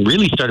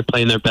really started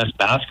playing their best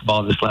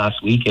basketball this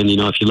last weekend. You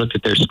know, if you looked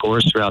at their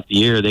scores throughout the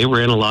year, they were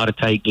in a lot of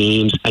tight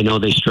games. I know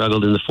they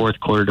struggled in the fourth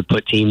quarter to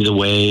put teams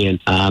away. And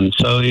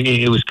so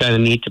it was kind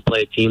of neat to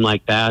play a team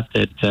like that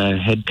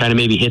had kind of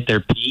maybe hit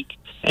their peak.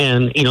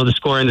 And, you know, the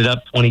score ended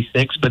up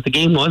 26, but the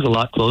game was a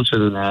lot closer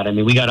than that. I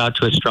mean, we got out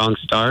to a strong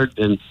start,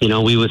 and, you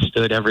know, we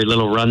withstood every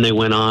little run they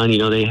went on. You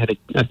know, they had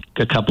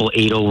a couple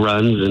 8-0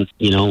 runs, and,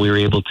 you know, we were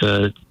able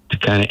to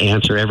kind of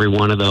answer every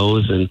one of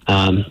those. And,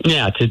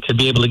 to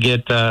be able to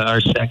get our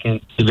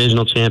second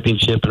divisional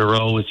championship in a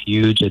row was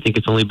huge. I think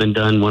it's only been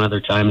done one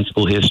other time in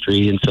school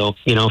history. And so,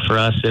 you know, for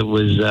us, it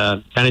was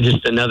kind of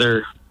just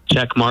another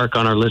check mark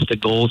on our list of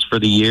goals for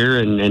the year,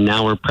 and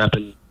now we're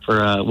prepping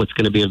for what's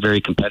going to be a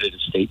very competitive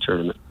state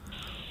tournament.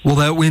 Well,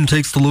 that win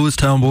takes the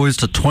Lewistown boys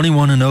to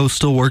 21-0,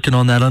 still working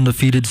on that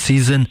undefeated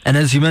season. And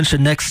as you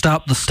mentioned, next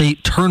stop, the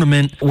state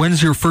tournament.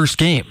 When's your first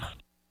game?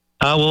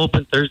 We'll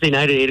open Thursday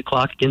night at 8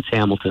 o'clock against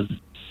Hamilton.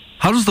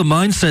 How does the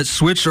mindset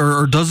switch,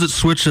 or does it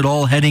switch at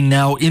all heading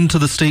now into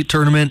the state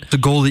tournament, the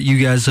goal that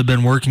you guys have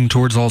been working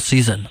towards all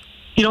season?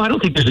 You know, I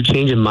don't think there's a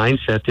change in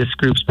mindset. This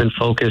group's been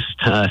focused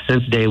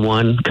since day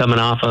one, coming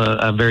off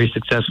a very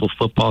successful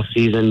football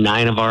season.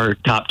 9 of our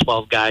top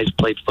 12 guys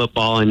played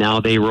football, and now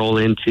they roll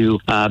into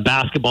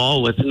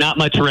basketball with not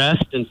much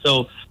rest. And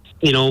so,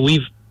 you know,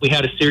 we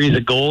had a series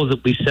of goals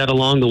that we set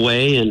along the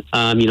way. And,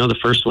 the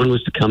first one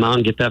was to come out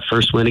and get that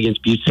first win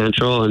against Butte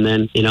Central, and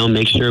then, you know,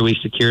 make sure we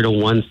secured a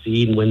 1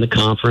 seed and win the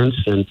conference.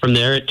 And from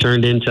there, it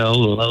turned into,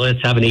 let's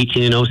have an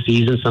 18-0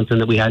 season, something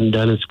that we hadn't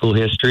done in school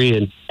history,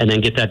 and then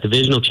get that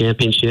divisional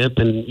championship.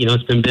 And, you know,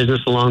 it's been business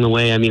along the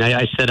way. I mean,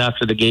 I said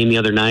after the game the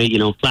other night, you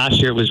know,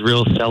 last year it was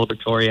real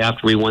celebratory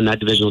after we won that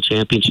divisional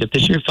championship.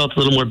 This year it felt a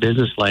little more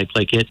business-like.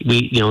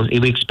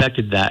 We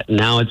expected that.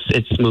 Now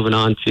it's moving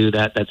on to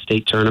that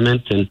state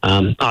tournament. And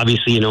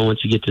obviously,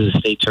 once you get to the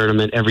state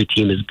tournament, every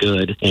team is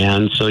good.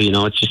 And so,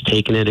 it's just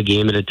taking it a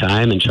game at a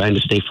time and trying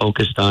to stay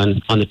focused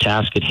on the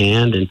task at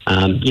hand. And,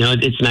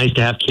 it's nice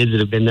to have kids that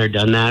have been there,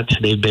 done that.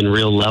 They've been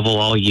real level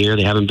all year.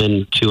 They haven't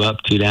been 2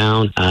 up, 2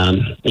 down.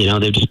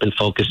 They've just been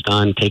focused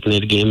on taking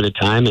it a game at a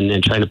time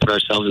and trying to put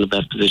ourselves in the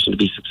best position to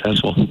be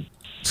successful.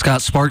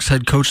 Scott Sparks,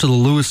 head coach of the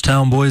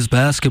Lewistown boys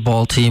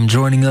basketball team,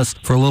 joining us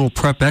for a little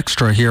prep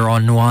extra here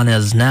on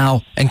Nuanez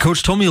Now. And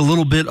Coach, tell me a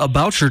little bit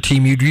about your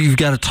team. You've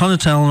got a ton of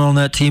talent on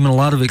that team and a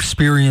lot of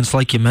experience,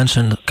 like you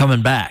mentioned,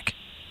 coming back.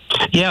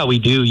 Yeah, we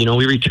do.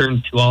 We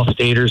returned 2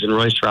 All-Staters in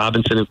Royce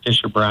Robinson and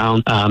Fisher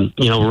Brown.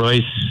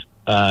 Royce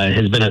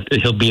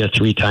he'll be a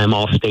 3-time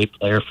All-State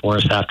player for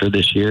us after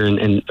this year,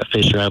 and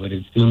Fisher, I would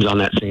assume, is on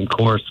that same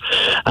course.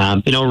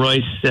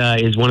 Royce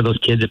is one of those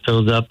kids that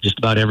fills up just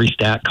about every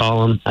stat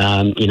column.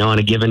 On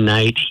a given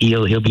night,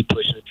 he'll be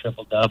pushing a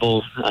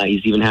triple-double.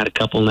 He's even had a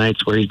couple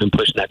nights where he's been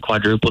pushing that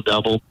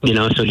quadruple-double.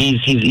 So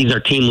he's our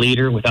team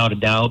leader without a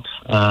doubt.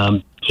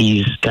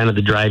 He's kind of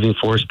the driving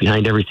force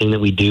behind everything that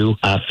we do.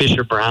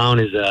 Fisher Brown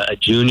is a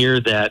junior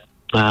that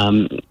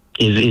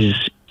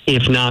is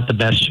if not the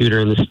best shooter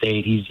in the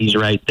state. He's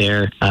right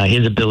there.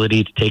 His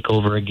ability to take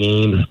over a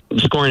game,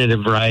 scoring in a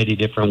variety of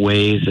different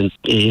ways, and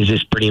is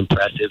just pretty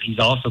impressive. He's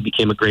also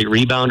became a great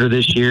rebounder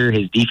this year.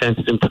 His defense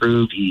has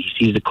improved. He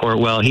sees the court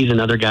well. He's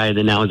another guy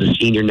that now as a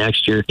senior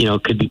next year,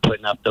 could be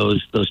putting up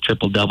those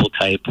triple-double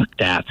type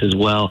stats as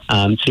well.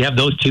 So you have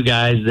those 2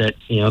 guys that,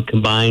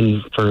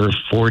 combine for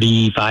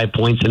 45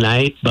 points a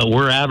night, but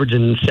we're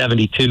averaging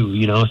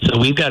 72, so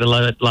we've got a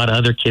lot of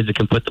other kids that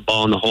can put the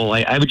ball in the hole.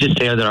 I would just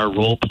say that our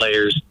role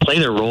players play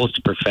their roles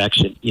to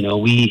perfection.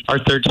 Our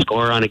third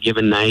scorer on a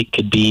given night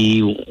could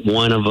be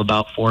one of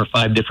about 4 or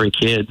 5 different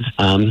kids.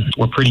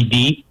 We're pretty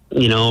deep.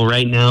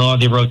 Right now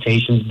the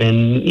rotation's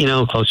been,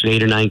 closer to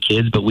 8 or 9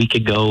 kids, but we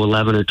could go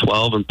 11 or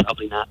 12 and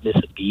probably not miss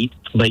a beat.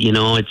 But,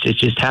 it's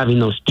just having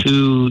those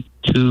two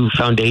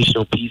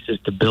foundational pieces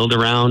to build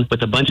around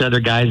with a bunch of other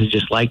guys that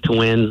just like to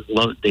win.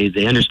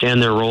 They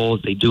understand their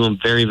roles. They do them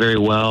very, very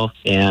well.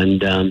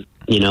 And,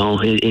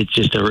 it's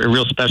just a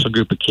real special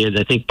group of kids.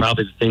 I think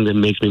probably the thing that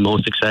makes me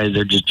most excited,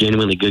 they're just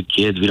genuinely good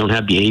kids. We don't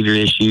have behavior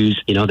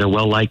issues. They're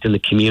well-liked in the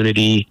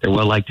community. They're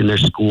well-liked in their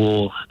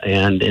school.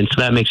 And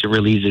so that makes it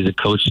really easy as a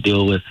coach to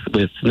deal with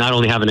not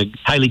only having a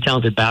highly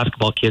talented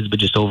basketball kids, but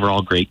just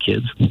overall great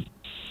kids.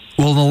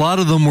 Well, a lot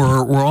of them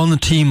were on the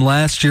team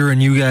last year,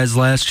 and you guys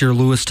last year,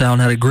 Lewistown,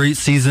 had a great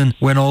season,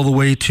 went all the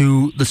way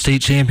to the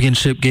state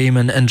championship game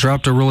and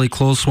dropped a really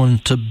close one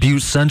to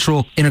Butte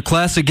Central. In a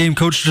classic game,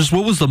 Coach, just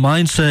what was the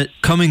mindset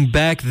coming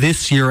back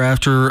this year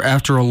after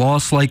a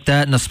loss like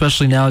that, and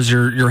especially now as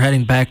you're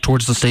heading back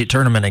towards the state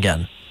tournament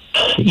again?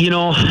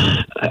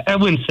 I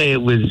wouldn't say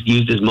it was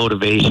used as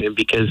motivation,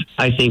 because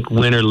I think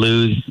win or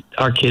lose,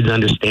 our kids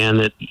understand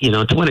that,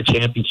 to win a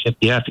championship,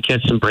 you have to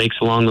catch some breaks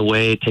along the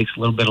way. It takes a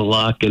little bit of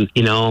luck. And,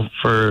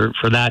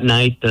 for that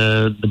night,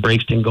 the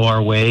breaks didn't go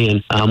our way.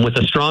 And with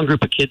a strong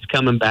group of kids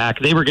coming back,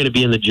 they were going to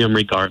be in the gym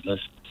regardless.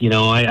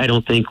 I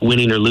don't think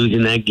winning or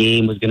losing that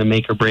game was going to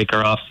make or break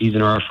our offseason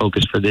or our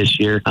focus for this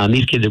year.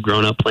 These kids have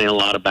grown up playing a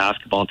lot of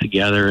basketball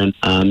together, and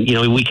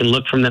we can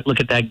look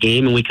at that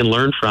game and we can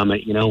learn from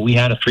it. We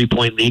had a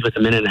 3-point lead with a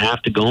minute and a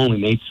half to go, and we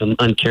made some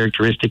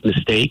uncharacteristic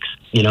mistakes.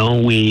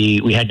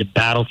 We had to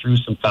battle through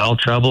some foul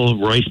trouble.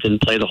 Royce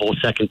didn't play the whole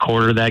second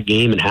quarter of that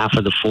game and half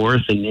of the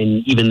fourth, and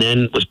even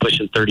then was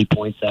pushing 30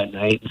 points that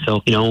night. And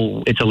so,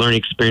 it's a learning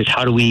experience.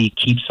 How do we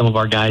keep some of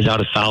our guys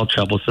out of foul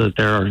trouble so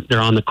that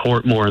they're on the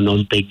court more in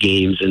those big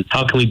games, and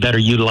how can we better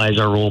utilize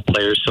our role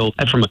players? So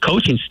from a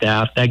coaching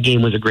staff, that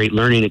game was a great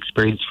learning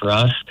experience for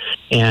us,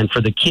 and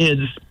for the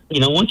kids.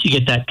 Once you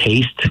get that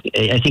taste,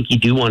 I think you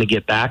do want to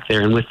get back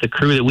there. And with the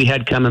crew that we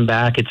had coming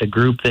back, it's a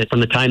group that from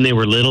the time they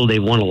were little, they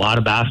won a lot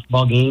of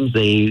basketball games.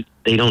 They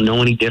don't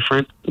know any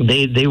different.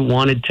 They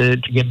wanted to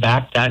get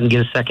back that and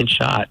get a second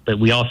shot. But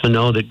we also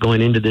know that going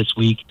into this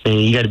week,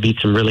 you got to beat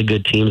some really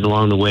good teams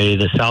along the way.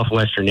 The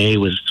Southwestern A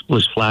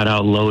was flat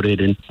out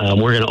loaded, and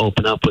we're going to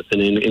open up with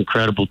an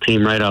incredible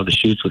team right out of the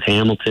chutes with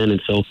Hamilton.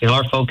 And so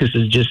our focus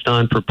is just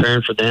on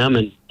preparing for them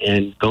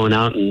and going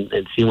out and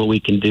seeing what we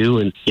can do.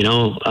 And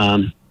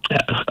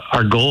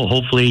our goal,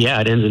 hopefully,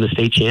 it ends in the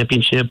state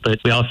championship,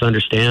 but we also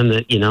understand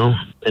that,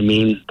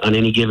 on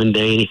any given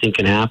day, anything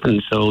can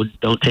happen. So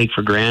don't take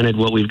for granted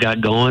what we've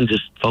got going.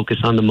 Just focus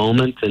on the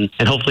moment, and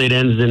hopefully it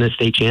ends in a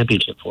state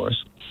championship for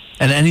us.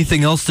 And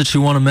anything else that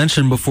you want to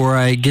mention before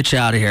I get you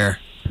out of here?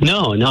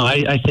 No,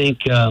 I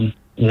think,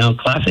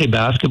 Class A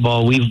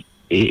basketball, it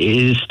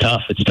is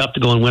tough. It's tough to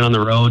go and win on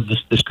the road.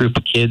 This group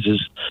of kids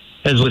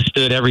has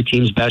withstood every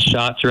team's best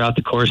shot throughout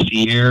the course of the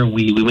year.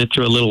 We went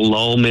through a little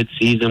lull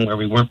mid-season where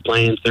we weren't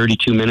playing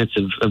 32 minutes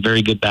of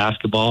very good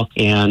basketball.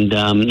 And,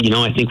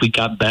 I think we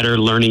got better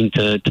learning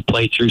to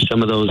play through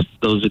some of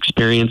those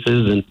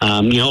experiences. And,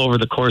 over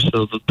the course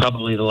of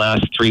probably the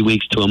last 3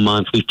 weeks to a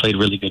month, we've played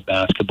really good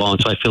basketball.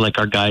 And so I feel like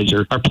our guys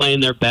are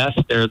playing their best.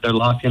 They're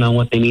locked in on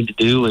what they need to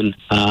do. And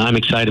I'm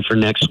excited for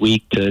next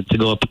week to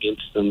go up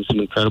against some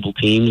incredible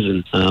teams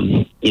and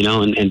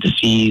to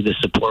see the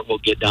support we'll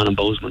get down in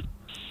Bozeman.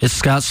 is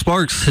Scott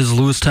Sparks. His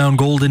Lewistown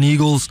Golden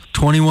Eagles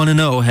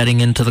 21-0 heading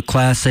into the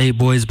Class A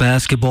boys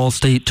basketball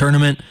state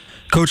tournament.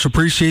 Coach,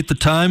 appreciate the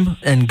time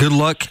and good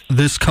luck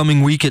this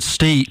coming week at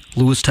state.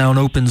 Lewistown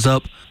opens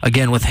up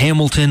again with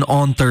Hamilton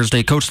on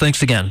Thursday. Coach,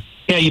 thanks again.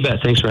 Yeah, you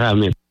bet. Thanks for having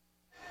me.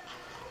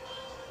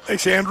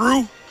 Thanks,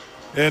 Andrew.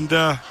 And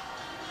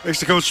thanks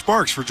to Coach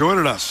Sparks for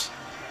joining us.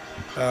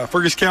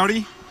 Fergus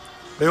County,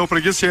 they open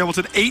against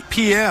Hamilton 8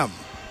 p.m.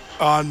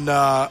 on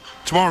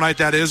tomorrow night,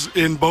 that is,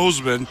 in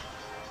Bozeman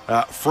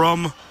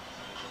from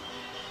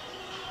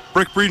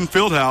Brick Breeden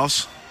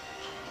Fieldhouse.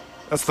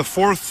 That's the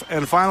fourth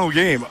and final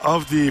game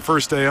of the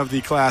first day of the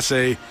Class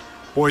A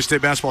Boys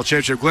State Basketball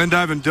Championship.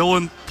 Glendive and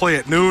Dillon play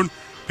at noon.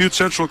 Butte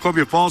Central and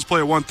Columbia Falls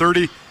play at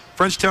 1:30.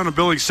 Frenchtown and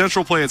Billings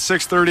Central play at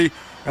 6:30.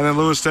 And then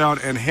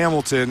Lewistown and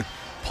Hamilton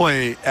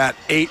play at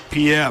 8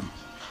 p.m.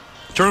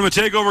 Tournament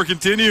takeover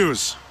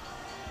continues.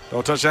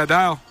 Don't touch that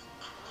dial.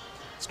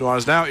 It's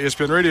Nuanez Now,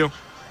 ESPN Radio.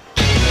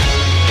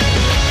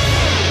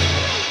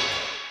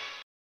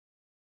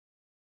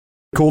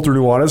 Colter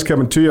Nuanez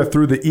coming to you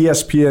through the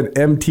ESPN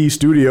MT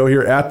studio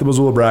here at the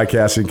Missoula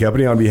Broadcasting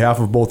Company on behalf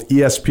of both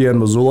ESPN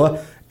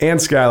Missoula and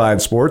Skyline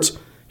Sports.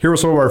 Here with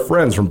some of our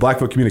friends from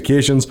Blackfoot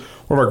Communications,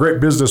 one of our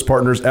great business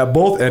partners at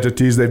both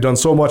entities. They've done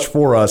so much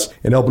for us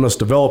in helping us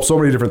develop so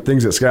many different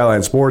things at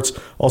Skyline Sports.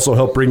 Also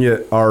help bring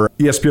you our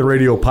ESPN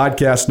Radio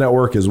podcast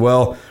network as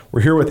well.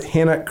 We're here with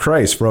Hannah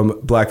Kreis from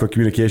Blackfoot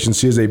Communications.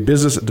 She is a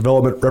business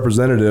development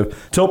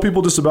representative. Tell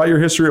people just about your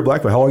history at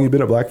Blackfoot. How long have you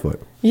been at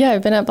Blackfoot? Yeah,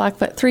 I've been at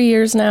Blackfoot 3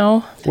 years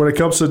now. When it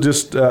comes to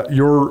just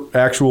your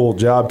actual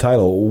job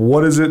title,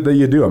 what is it that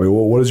you do? I mean,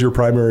 what is your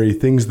primary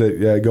things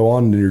that go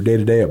on in your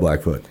day-to-day at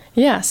Blackfoot?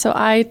 Yeah, so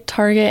I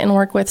target and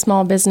work with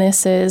small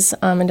businesses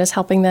and just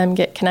helping them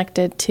get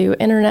connected to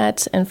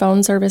internet and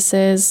phone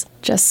services,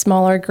 just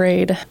smaller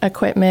grade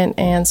equipment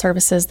and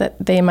services that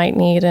they might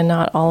need and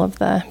not all of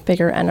the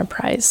bigger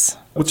enterprise.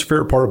 What's your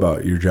favorite part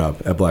about your job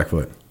at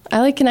Blackfoot? I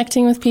like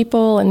connecting with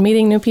people and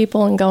meeting new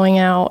people and going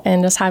out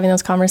and just having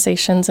those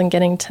conversations and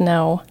getting to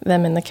know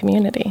them in the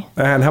community.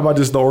 And how about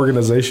just the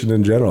organization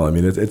in general? I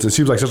mean, it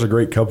seems like such a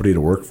great company to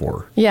work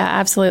for. Yeah,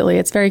 absolutely.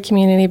 It's very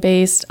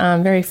community-based,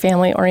 very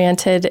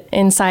family-oriented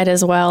inside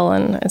as well,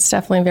 and it's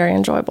definitely very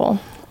enjoyable.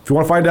 If you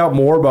want to find out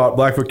more about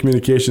Blackfoot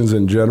Communications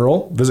in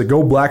general, visit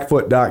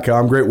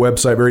goblackfoot.com. Great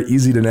website, very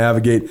easy to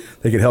navigate.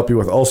 They can help you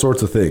with all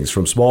sorts of things,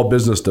 from small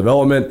business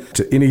development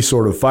to any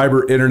sort of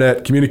fiber,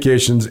 internet,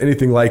 communications,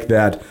 anything like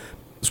that.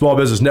 Small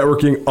business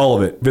networking, all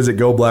of it. Visit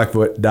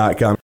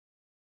goblackfoot.com.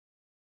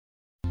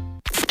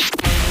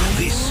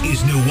 This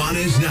is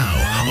Nuanez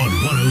Now on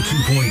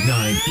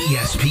 102.9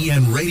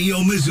 ESPN Radio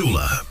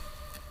Missoula.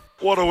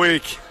 What a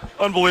week.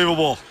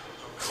 Unbelievable.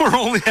 We're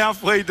only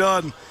halfway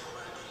done.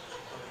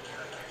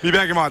 Be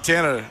back in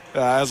Montana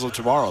as of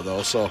tomorrow,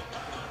 though, so,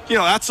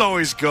 that's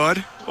always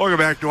good. Welcome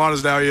back to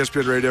Nuanez Now,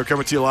 ESPN Radio,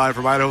 coming to you live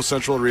from Idaho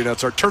Central Arena.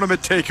 It's our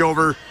tournament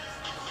takeover.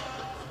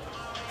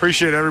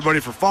 Appreciate everybody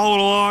for following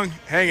along,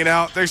 hanging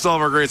out. Thanks to all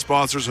of our great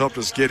sponsors who helped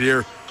us get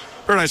here.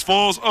 Paradise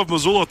Falls of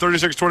Missoula,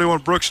 3621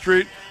 Brook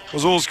Street.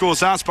 Missoula's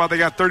coolest hotspot. They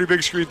got 30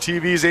 big screen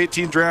TVs,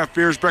 18 draft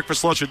beers,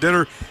 breakfast, lunch, and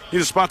dinner.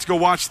 Need a spot to go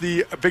watch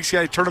the Big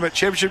Sky Tournament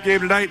Championship game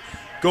tonight?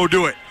 Go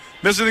do it.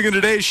 Missing in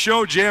today's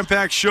show,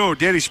 jam-packed show,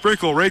 Danny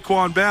Sprinkle,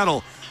 Raekwon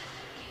Battle,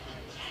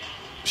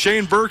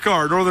 Shane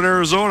Burkhardt, Northern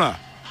Arizona.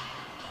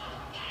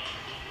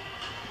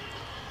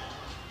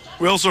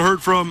 We also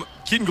heard from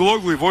Keaton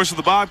Gologly, voice of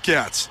the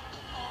Bobcats.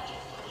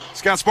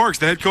 Scott Sparks,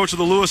 the head coach of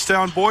the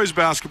Lewistown boys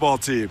basketball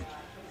team.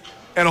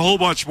 And a whole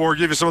bunch more.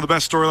 Give you some of the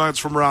best storylines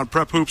from around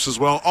prep hoops as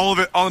well. All of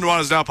it on the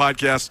Nuanez Now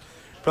podcast,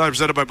 probably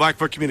presented by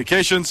Blackfoot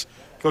Communications.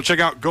 Go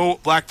check out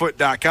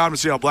goblackfoot.com to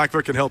see how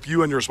Blackfoot can help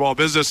you and your small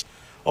business.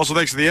 Also,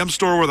 thanks to the M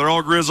Store, where they're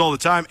all Grizz all the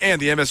time,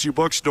 and the MSU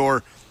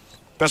Bookstore.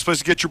 Best place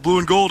to get your blue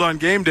and gold on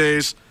game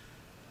days.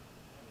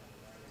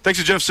 Thanks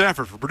to Jeff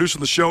Safford for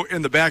producing the show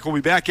in the back. We'll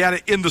be back at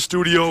it in the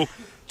studio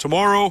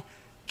tomorrow.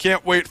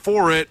 Can't wait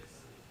for it.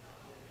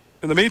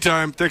 In the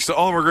meantime, thanks to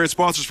all of our great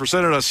sponsors for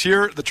sending us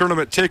here. The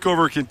tournament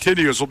takeover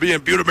continues. We'll be in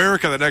Butte,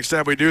 America the next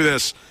time we do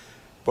this.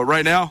 But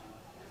right now,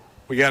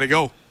 we got to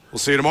go. We'll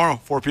see you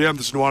tomorrow, 4 p.m.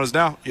 This is Nuanez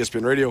Now,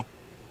 ESPN Radio.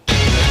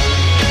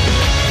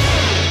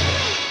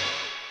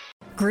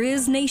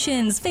 Grizz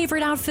Nation's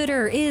favorite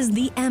outfitter is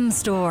the M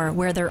Store,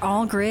 where they're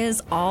all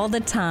Grizz all the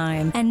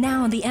time. And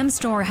now the M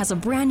Store has a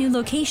brand new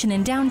location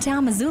in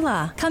downtown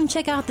Missoula. Come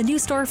check out the new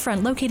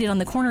storefront located on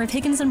the corner of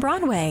Higgins and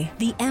Broadway.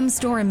 The M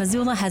Store in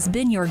Missoula has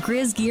been your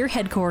Grizz gear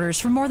headquarters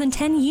for more than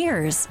 10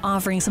 years,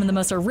 offering some of the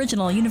most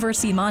original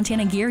University of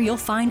Montana gear you'll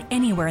find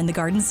anywhere in the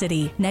Garden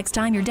City. Next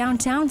time you're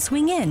downtown,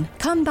 swing in.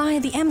 Come by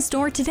the M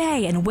Store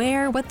today and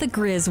wear what the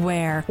Grizz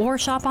wear, or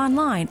shop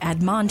online at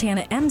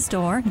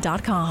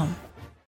montanamstore.com.